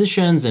as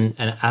physicians and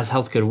as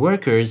healthcare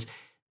workers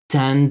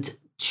tend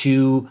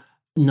to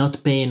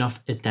not pay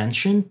enough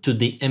attention to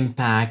the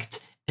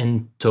impact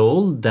and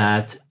toll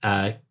that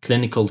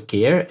clinical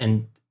care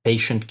and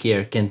patient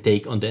care can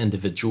take on the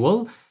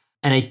individual.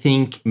 And I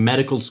think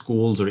medical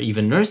schools or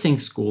even nursing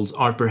schools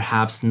are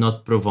perhaps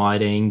not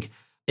providing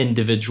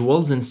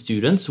individuals and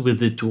students with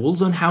the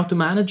tools on how to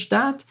manage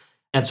that.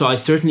 And so I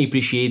certainly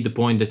appreciate the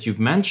point that you've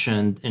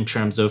mentioned in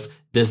terms of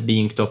this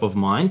being top of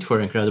mind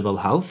for Incredible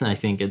Health. And I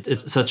think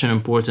it's such an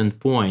important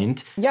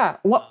point. Yeah.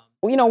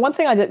 one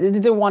thing I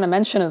did want to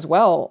mention as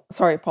well.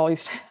 Sorry, Paul.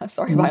 Sorry if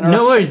I interrupted.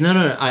 No worries.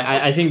 No.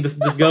 I think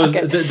this goes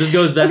Okay. this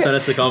goes best when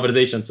it's a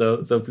conversation.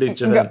 So please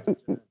jump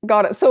in.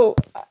 Got it. So,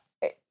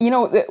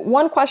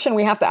 one question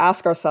we have to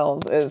ask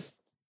ourselves is,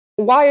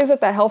 why is it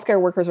that healthcare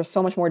workers are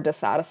so much more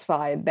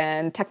dissatisfied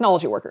than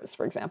technology workers,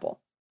 for example?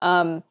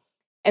 And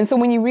so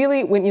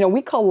when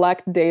we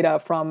collect data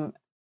from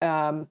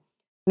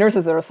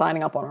nurses that are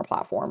signing up on our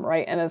platform,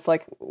 right? And it's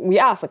like, we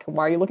ask, like,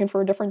 why are you looking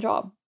for a different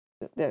job?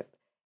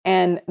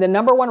 And the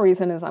number one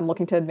reason is I'm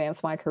looking to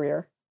advance my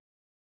career.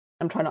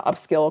 I'm trying to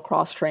upskill,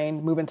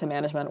 cross-train, move into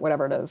management,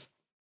 whatever it is.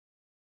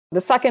 The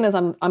second is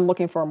I'm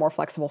looking for a more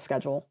flexible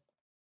schedule.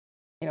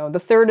 The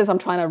third is I'm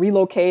trying to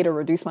relocate or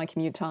reduce my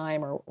commute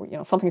time, or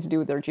something to do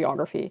with their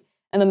geography.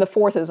 And then the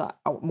fourth is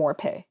more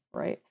pay,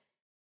 right?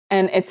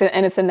 And it's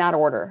in that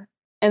order.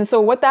 And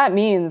so what that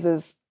means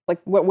is, like,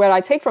 what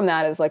I take from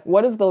that is, like,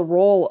 what is the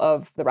role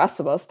of the rest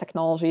of us,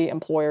 technology,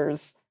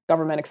 employers,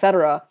 government, et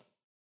cetera,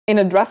 in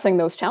addressing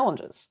those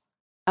challenges?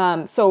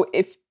 So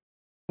if,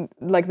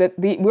 like,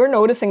 we're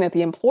noticing that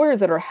the employers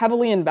that are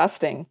heavily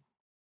investing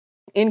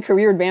in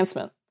career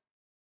advancement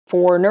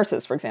for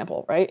nurses, for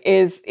example, right,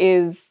 is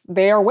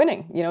they are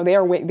winning.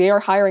 They are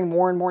hiring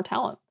more and more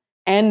talent,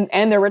 and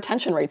their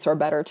retention rates are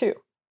better too.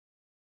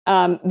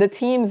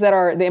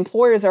 The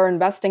employers are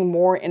investing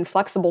more in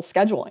flexible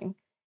scheduling,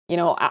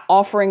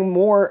 offering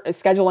more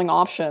scheduling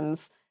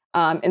options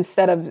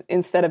instead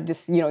of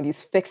just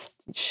these fixed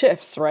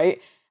shifts,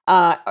 right?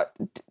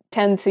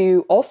 Tend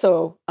to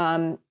also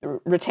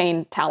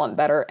retain talent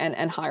better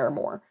and hire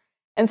more.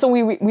 And so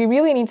we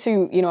really need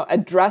to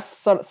address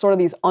sort of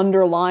these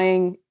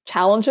underlying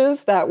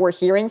challenges that we're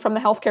hearing from the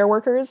healthcare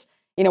workers.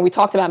 We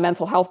talked about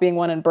mental health being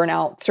one, and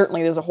burnout.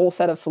 Certainly, there's a whole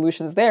set of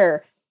solutions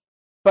there.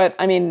 But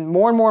I mean,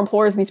 more and more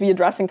employers need to be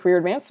addressing career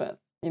advancement,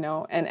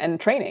 and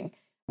training.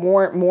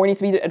 More need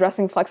to be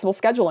addressing flexible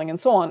scheduling and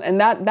so on. And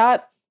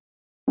that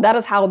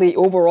is how the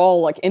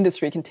overall, like,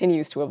 industry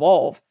continues to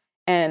evolve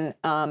and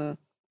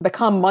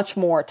become much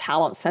more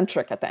talent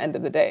centric at the end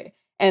of the day.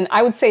 And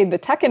I would say the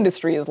tech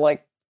industry is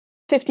like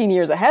 15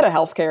 years ahead of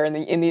healthcare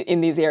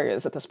in these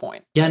areas at this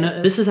point. Yeah,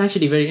 no, this is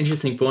actually a very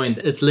interesting point.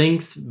 It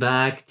links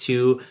back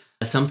to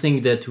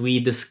something that we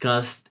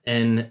discussed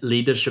in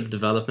leadership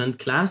development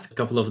class a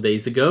couple of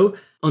days ago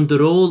on the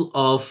role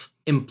of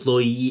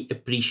employee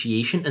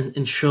appreciation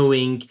and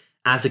showing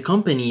as a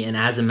company and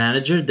as a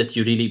manager that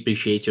you really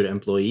appreciate your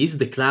employees.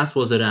 The class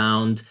was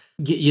around,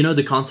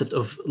 the concept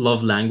of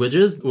love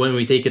languages. When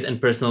we take it in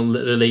personal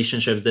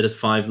relationships, there is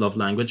 5 love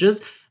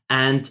languages.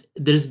 And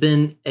there's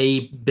been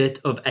a bit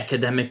of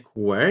academic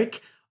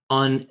work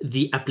on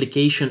the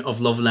application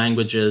of love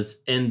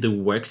languages in the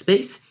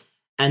workspace.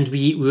 And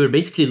we were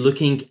basically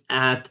looking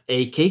at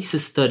a case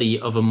study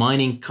of a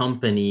mining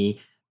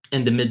company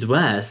in the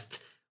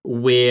Midwest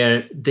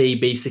where they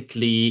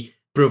basically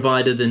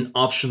provided an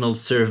optional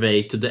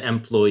survey to the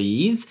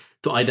employees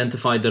to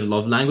identify their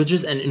love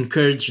languages and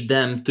encourage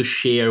them to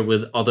share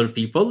with other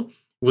people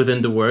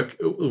within the work,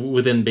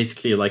 within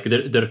basically like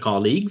their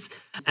colleagues.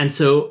 And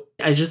so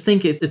I just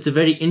think it's a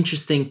very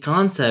interesting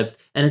concept,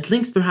 and it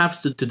links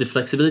perhaps to the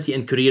flexibility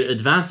and career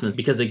advancement,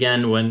 because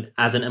again, when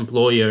as an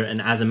employer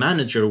and as a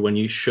manager, when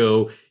you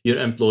show your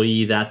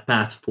employee that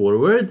path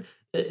forward,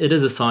 it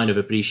is a sign of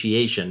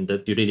appreciation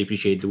that you really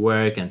appreciate the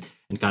work and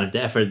kind of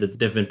the effort that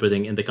they've been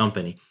putting in the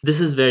company. This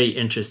is very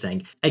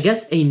interesting. I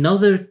guess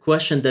another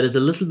question that is a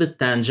little bit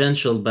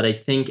tangential, but I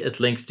think it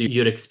links to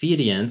your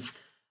experience.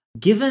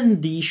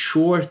 Given the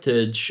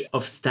shortage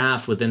of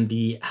staff within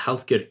the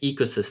healthcare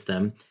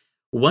ecosystem,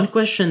 one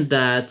question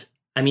that,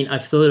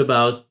 I've thought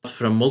about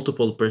from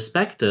multiple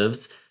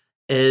perspectives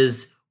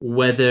is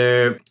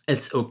whether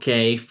it's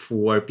okay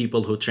for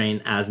people who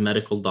train as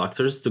medical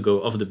doctors to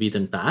go off the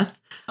beaten path.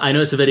 I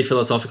know it's a very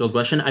philosophical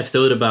question. I've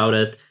thought about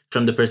it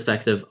from the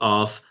perspective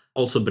of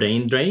also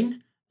brain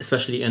drain,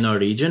 especially in our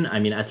region.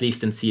 At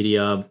least in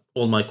Syria,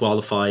 all my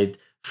qualified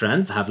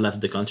friends have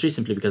left the country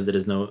simply because there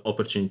is no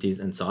opportunities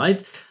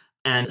inside.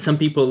 And some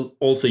people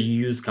also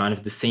use kind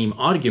of the same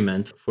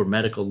argument for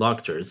medical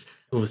doctors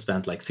who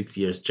spent like 6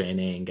 years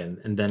training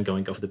and then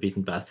going off the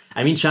beaten path.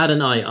 Chad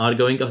and I are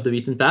going off the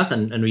beaten path,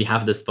 and we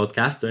have this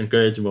podcast to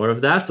encourage more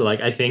of that. So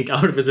I think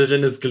our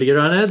position is clear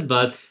on it,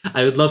 but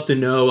I would love to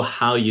know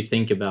how you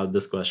think about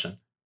this question.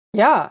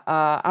 Yeah,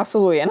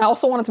 absolutely. And I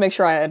also wanted to make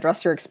sure I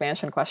addressed your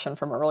expansion question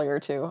from earlier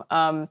too.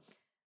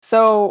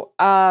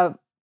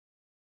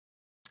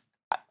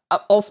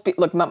 I'll speak.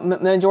 Look, the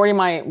majority of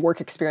my work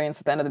experience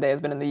at the end of the day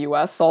has been in the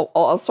U.S. So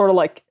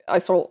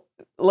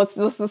let's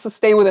just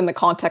stay within the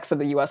context of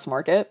the U.S.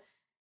 market.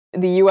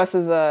 The U.S.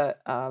 is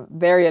a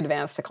very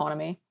advanced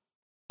economy.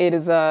 It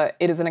is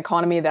an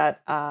economy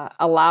that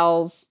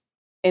allows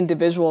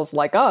individuals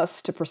like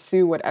us to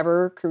pursue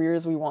whatever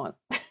careers we want,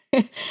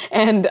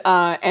 and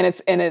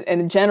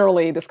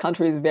generally this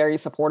country is very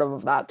supportive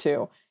of that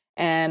too.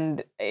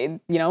 And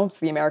it's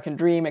the American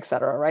dream, et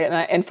cetera, right?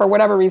 And for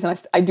whatever reason,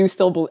 I do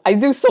still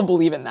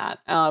believe in that.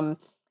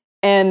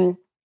 And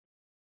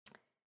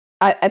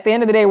at the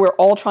end of the day, we're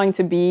all trying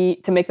to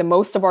make the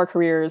most of our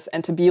careers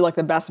and to be like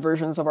the best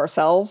versions of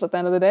ourselves at the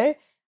end of the day.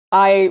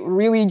 I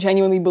really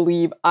genuinely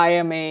believe I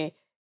am a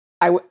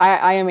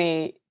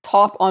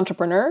top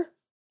entrepreneur.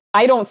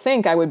 I don't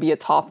think I would be a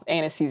top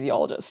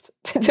anesthesiologist,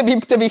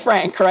 to be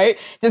frank, right?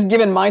 Just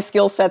given my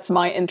skill sets,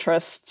 my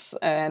interests,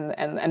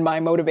 and my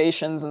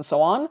motivations, and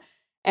so on.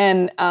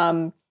 And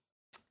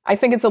I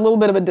think it's a little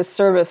bit of a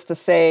disservice to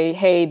say,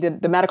 hey,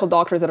 the medical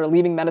doctors that are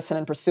leaving medicine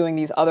and pursuing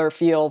these other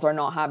fields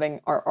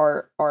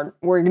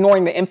we're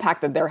ignoring the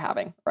impact that they're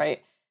having,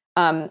 right?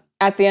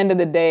 At the end of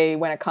the day,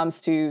 when it comes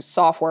to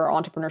software,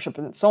 entrepreneurship,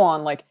 and so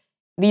on, like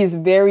these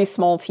very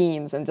small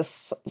teams and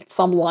just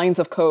some lines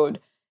of code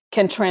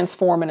can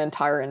transform an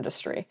entire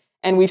industry.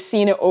 And we've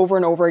seen it over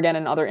and over again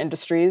in other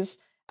industries.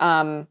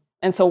 And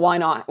so why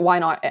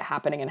not it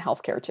happening in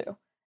healthcare too?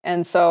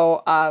 And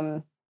so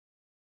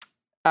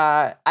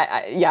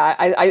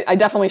I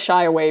definitely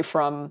shy away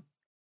from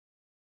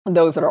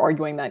those that are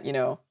arguing that,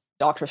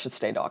 doctors should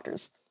stay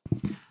doctors.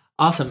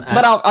 Awesome.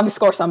 But of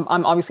course, I'm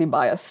obviously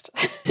biased.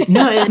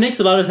 No, it makes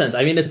a lot of sense.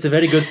 I mean, it's a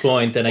very good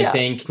point. And I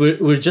think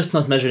we're just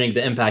not measuring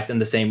the impact in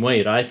the same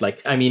way, right?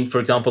 Like, I mean, for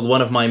example,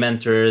 one of my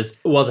mentors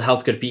was a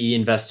healthcare PE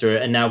investor,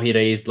 and now he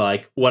raised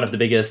like one of the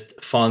biggest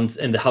funds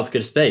in the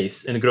healthcare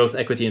space in growth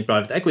equity and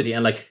private equity.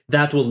 And like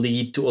that will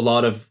lead to a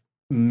lot of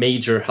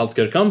major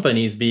healthcare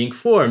companies being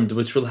formed,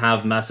 which will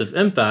have massive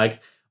impact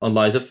on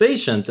lives of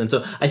patients. And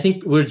so I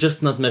think we're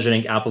just not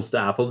measuring apples to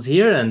apples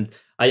here. And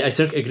I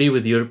certainly agree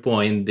with your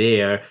point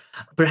there.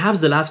 Perhaps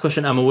the last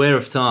question, I'm aware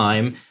of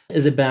time,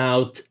 is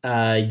about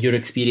your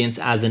experience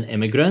as an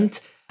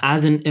immigrant.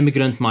 As an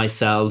immigrant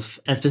myself,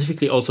 and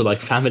specifically also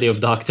like family of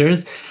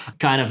doctors,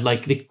 kind of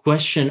like the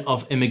question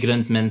of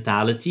immigrant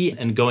mentality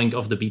and going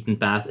off the beaten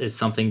path is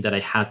something that I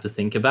had to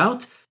think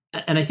about.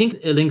 And I think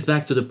it links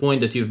back to the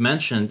point that you've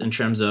mentioned in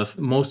terms of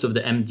most of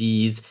the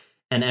MDs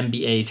and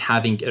MBAs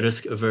having a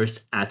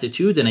risk-averse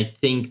attitude. And I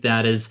think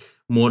that is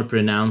more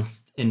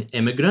pronounced in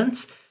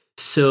immigrants.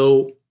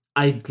 So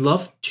I'd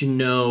love to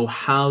know,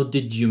 how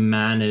did you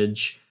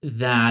manage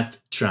that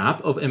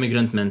trap of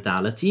immigrant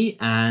mentality?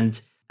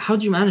 And how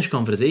do you manage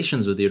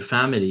conversations with your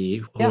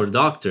family who are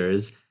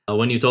doctors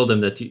when you told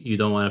them that you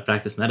don't want to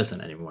practice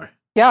medicine anymore?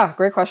 Yeah,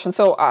 great question.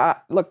 So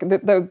look,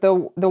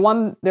 the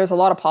one, there's a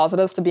lot of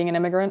positives to being an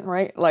immigrant,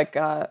 right? Like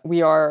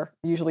we are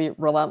usually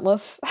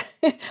relentless.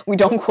 We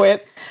don't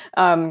quit.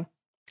 And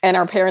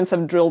our parents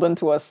have drilled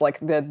into us like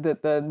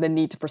the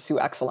need to pursue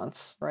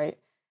excellence, right?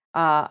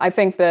 I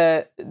think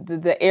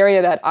the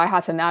area that I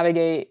had to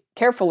navigate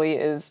carefully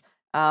is,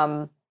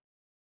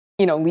 leaving,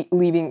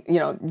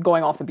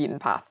 going off the beaten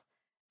path.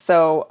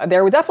 So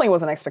there definitely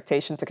was an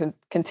expectation to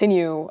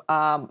continue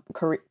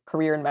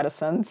career in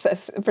medicine,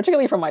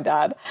 particularly from my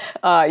dad,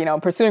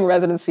 pursuing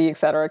residency, et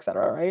cetera,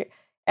 right?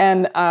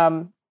 And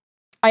I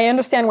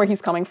understand where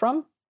he's coming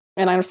from,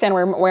 and I understand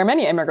where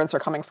many immigrants are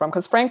coming from,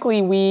 because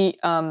frankly,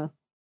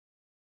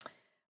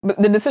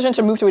 the decision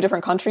to move to a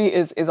different country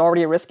is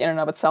already a risk in and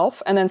of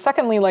itself. And then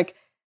secondly, like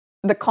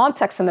the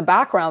context and the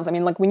backgrounds. I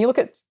mean, like when you look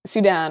at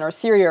Sudan or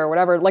Syria or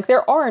whatever, like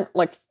there aren't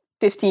like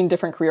 15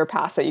 different career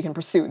paths that you can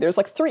pursue. There's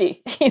like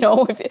 3, and a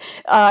lot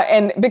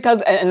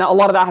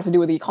of that has to do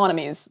with the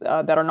economies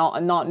that are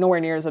not nowhere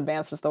near as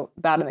advanced as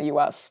that in the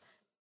U.S.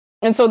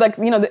 And so like,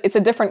 it's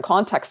a different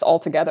context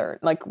altogether.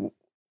 Like,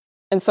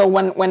 and so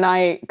when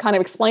I kind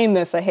of explain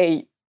this, that,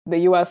 hey, the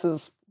U.S.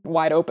 is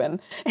wide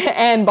open,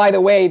 and by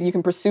the way, you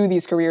can pursue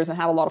these careers and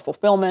have a lot of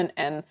fulfillment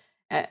and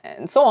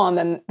so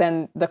on,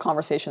 then the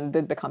conversation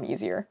did become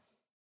easier.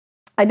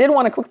 I did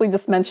want to quickly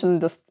just mention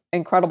just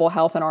Incredible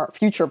Health and our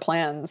future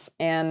plans.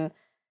 And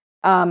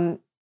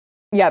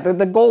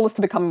the goal is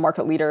to become a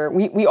market leader.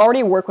 We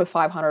already work with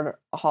 500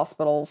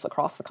 hospitals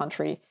across the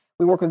country.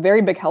 We work with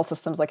very big health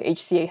systems like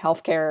HCA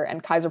Healthcare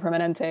and Kaiser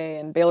Permanente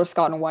and Baylor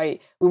Scott and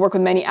White. We work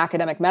with many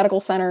academic medical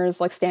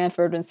centers like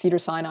Stanford and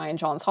Cedars-Sinai and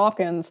Johns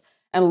Hopkins,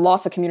 and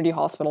lots of community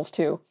hospitals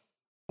too.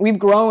 We've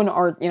grown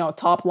our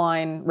top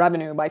line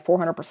revenue by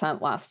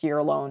 400% last year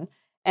alone.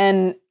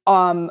 And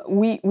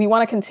we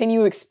want to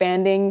continue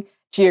expanding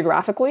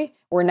geographically.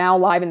 We're now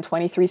live in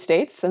 23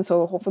 states. And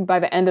so hopefully by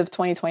the end of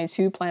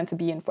 2022, plan to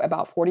be in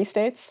about 40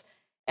 states,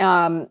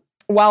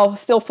 while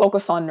still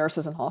focus on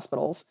nurses and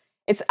hospitals.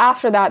 It's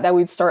after that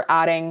we'd start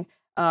adding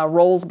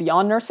roles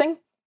beyond nursing.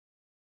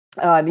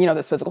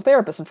 There's physical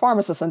therapists and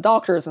pharmacists and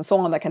doctors and so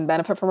on that can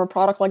benefit from a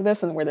product like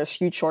this and where there's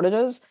huge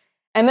shortages.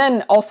 And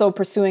then also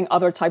pursuing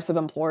other types of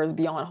employers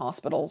beyond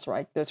hospitals,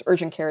 right? There's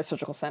urgent care,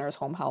 surgical centers,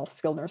 home health,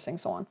 skilled nursing,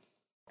 so on.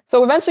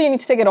 So eventually you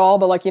need to take it all,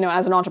 but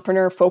as an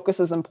entrepreneur, focus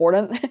is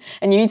important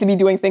and you need to be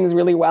doing things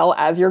really well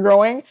as you're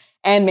growing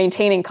and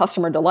maintaining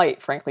customer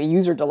delight, frankly,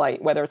 user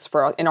delight, whether it's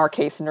for, in our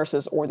case,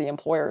 nurses or the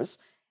employers.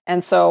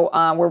 And so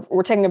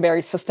we're taking a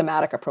very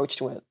systematic approach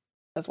to it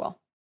as well.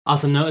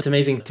 Awesome. No, it's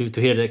amazing to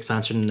hear the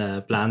expansion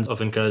plans of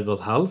Incredible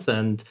Health,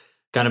 and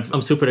kind of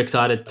I'm super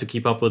excited to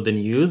keep up with the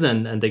news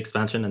and the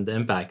expansion and the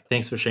impact.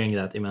 Thanks for sharing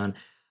that, Iman.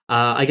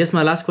 I guess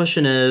my last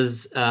question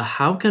is,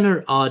 how can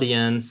our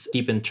audience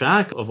keep in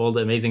track of all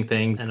the amazing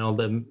things and all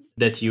the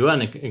that you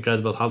and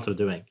Incredible Health are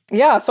doing.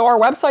 Yeah, so our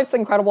website's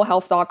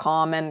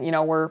incrediblehealth.com,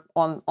 and we're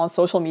on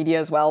social media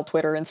as well,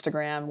 Twitter,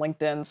 Instagram,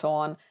 LinkedIn, so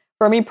on.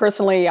 For me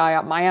personally, I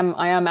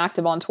am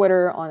active on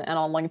Twitter and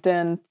on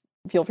LinkedIn.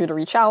 Feel free to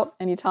reach out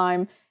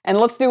anytime. And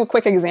let's do a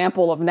quick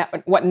example of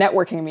what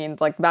networking means,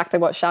 like back to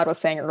what Shad was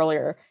saying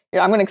earlier.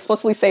 I'm going to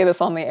explicitly say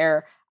this on the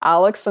air.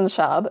 Alex and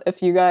Shad,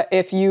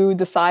 if you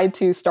decide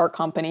to start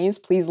companies,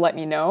 please let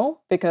me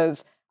know,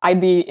 because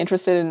I'd be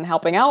interested in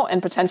helping out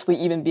and potentially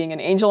even being an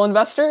angel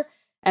investor.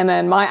 And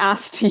then my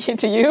ask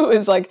to you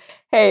is like,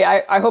 hey,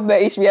 I hope the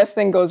HBS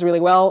thing goes really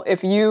well.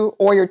 If you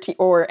or your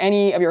or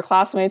any of your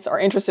classmates are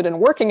interested in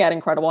working at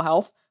Incredible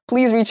Health,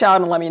 please reach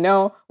out and let me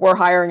know. We're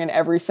hiring in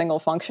every single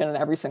function and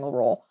every single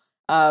role.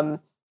 And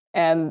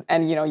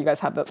you guys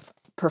have the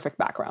perfect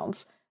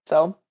backgrounds.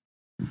 So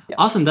yeah.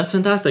 Awesome. That's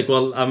fantastic.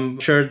 Well, I'm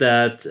sure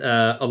that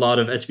a lot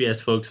of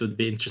HBS folks would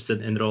be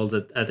interested in roles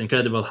at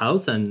Incredible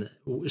Health, and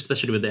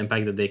especially with the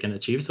impact that they can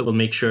achieve. So we'll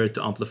make sure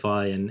to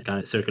amplify and kind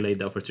of circulate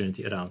the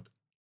opportunity around.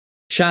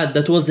 Shad,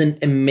 that was an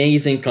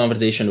amazing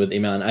conversation with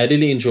Iman. I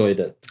really enjoyed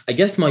it. I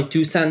guess my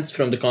 2 cents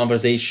from the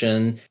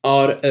conversation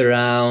are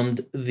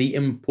around the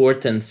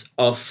importance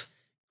of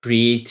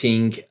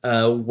creating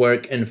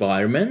work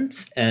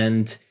environments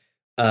and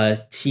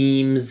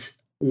teams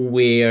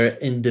where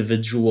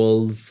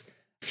individuals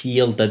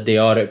feel that they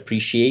are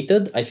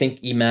appreciated. I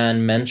think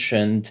Iman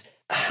mentioned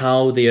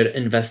how they are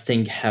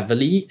investing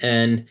heavily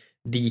in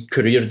the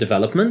career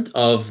development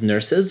of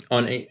nurses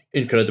on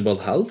Incredible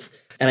Health.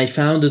 And I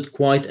found it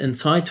quite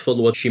insightful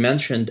what she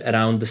mentioned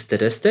around the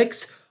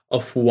statistics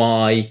of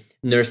why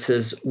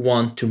nurses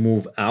want to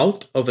move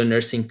out of a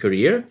nursing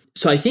career.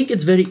 So I think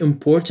it's very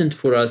important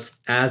for us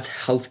as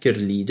healthcare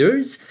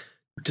leaders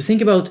to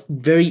think about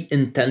very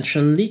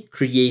intentionally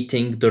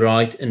creating the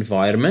right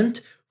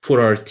environment for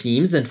our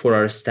teams and for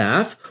our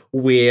staff,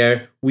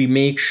 where we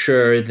make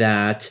sure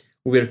that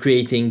we're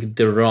creating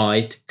the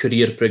right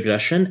career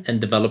progression and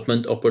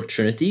development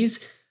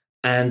opportunities,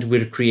 and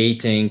we're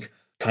creating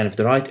kind of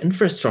the right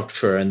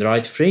infrastructure and the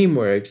right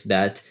frameworks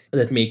that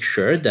make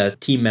sure that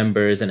team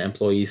members and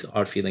employees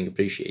are feeling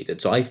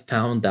appreciated. So I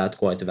found that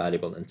quite a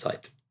valuable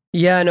insight.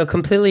 Yeah, no,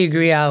 completely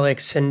agree,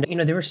 Alex. And,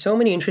 there were so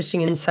many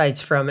interesting insights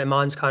from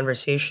Iman's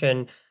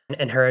conversation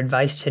and her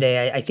advice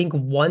today. I think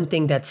one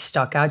thing that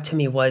stuck out to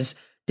me was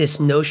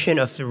this notion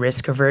of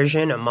risk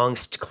aversion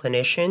amongst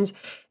clinicians.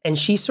 And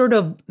she sort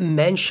of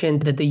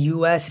mentioned that the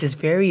US is this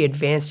very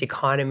advanced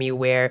economy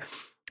where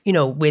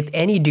with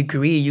any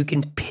degree, you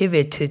can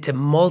pivot to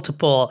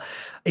multiple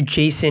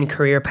adjacent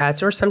career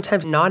paths or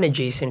sometimes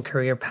non-adjacent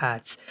career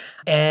paths.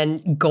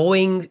 And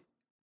going,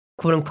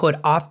 quote unquote,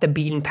 off the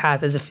beaten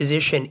path as a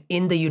physician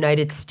in the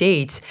United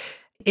States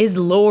is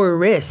lower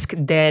risk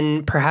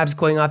than perhaps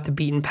going off the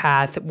beaten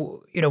path,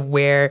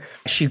 where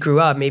she grew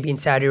up, maybe in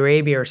Saudi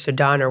Arabia or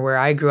Sudan, or where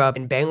I grew up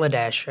in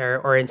Bangladesh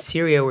or in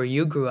Syria where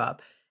you grew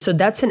up. So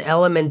that's an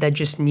element that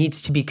just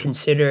needs to be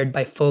considered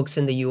by folks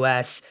in the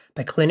US,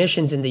 by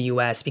clinicians in the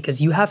US,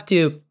 because you have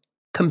to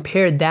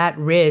compare that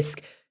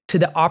risk to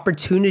the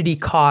opportunity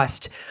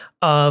cost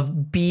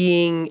of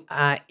being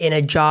in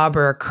a job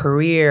or a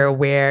career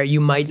where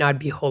you might not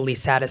be wholly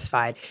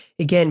satisfied.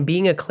 Again,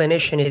 being a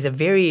clinician is a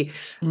very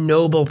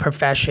noble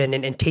profession,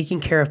 and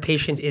taking care of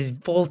patients is a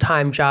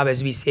full-time job,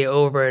 as we say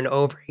over and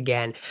over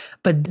again.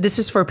 But this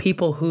is for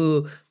people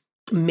who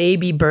may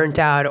be burnt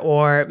out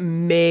or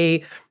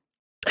may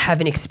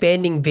have an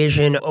expanding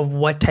vision of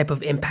what type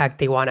of impact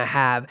they want to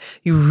have.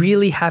 You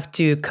really have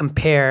to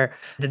compare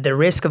the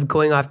risk of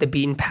going off the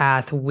beaten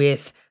path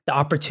with the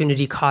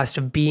opportunity cost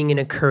of being in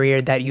a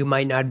career that you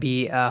might not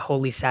be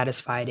wholly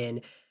satisfied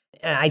in.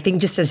 And I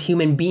think just as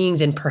human beings,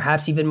 and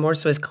perhaps even more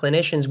so as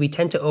clinicians, we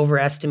tend to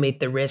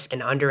overestimate the risk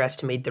and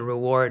underestimate the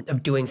reward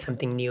of doing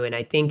something new. And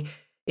I think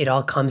it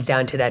all comes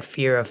down to that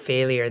fear of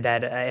failure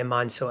that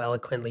Iman so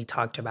eloquently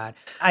talked about.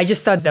 I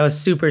just thought that was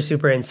super,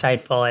 super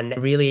insightful, and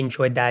really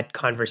enjoyed that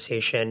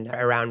conversation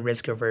around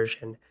risk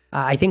aversion.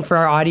 I think for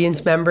our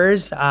audience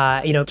members,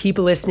 keep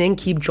listening,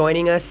 keep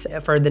joining us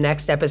for the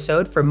next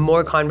episode for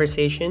more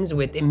conversations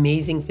with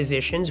amazing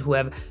physicians who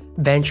have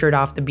ventured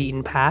off the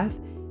beaten path.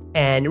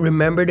 And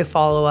remember to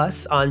follow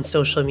us on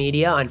social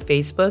media on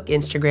Facebook,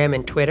 Instagram,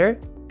 and Twitter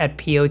at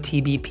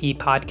POTBP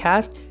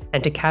Podcast.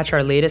 And to catch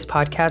our latest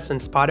podcasts on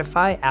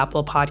Spotify,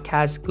 Apple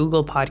Podcasts,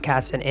 Google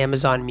Podcasts, and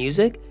Amazon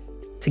Music.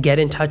 To get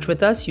in touch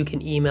with us, you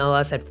can email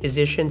us at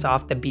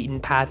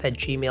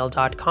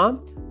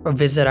physiciansoffthebeatenpath@gmail.com or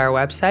visit our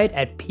website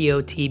at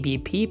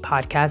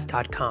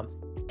potbppodcast.com.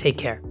 Take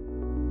care.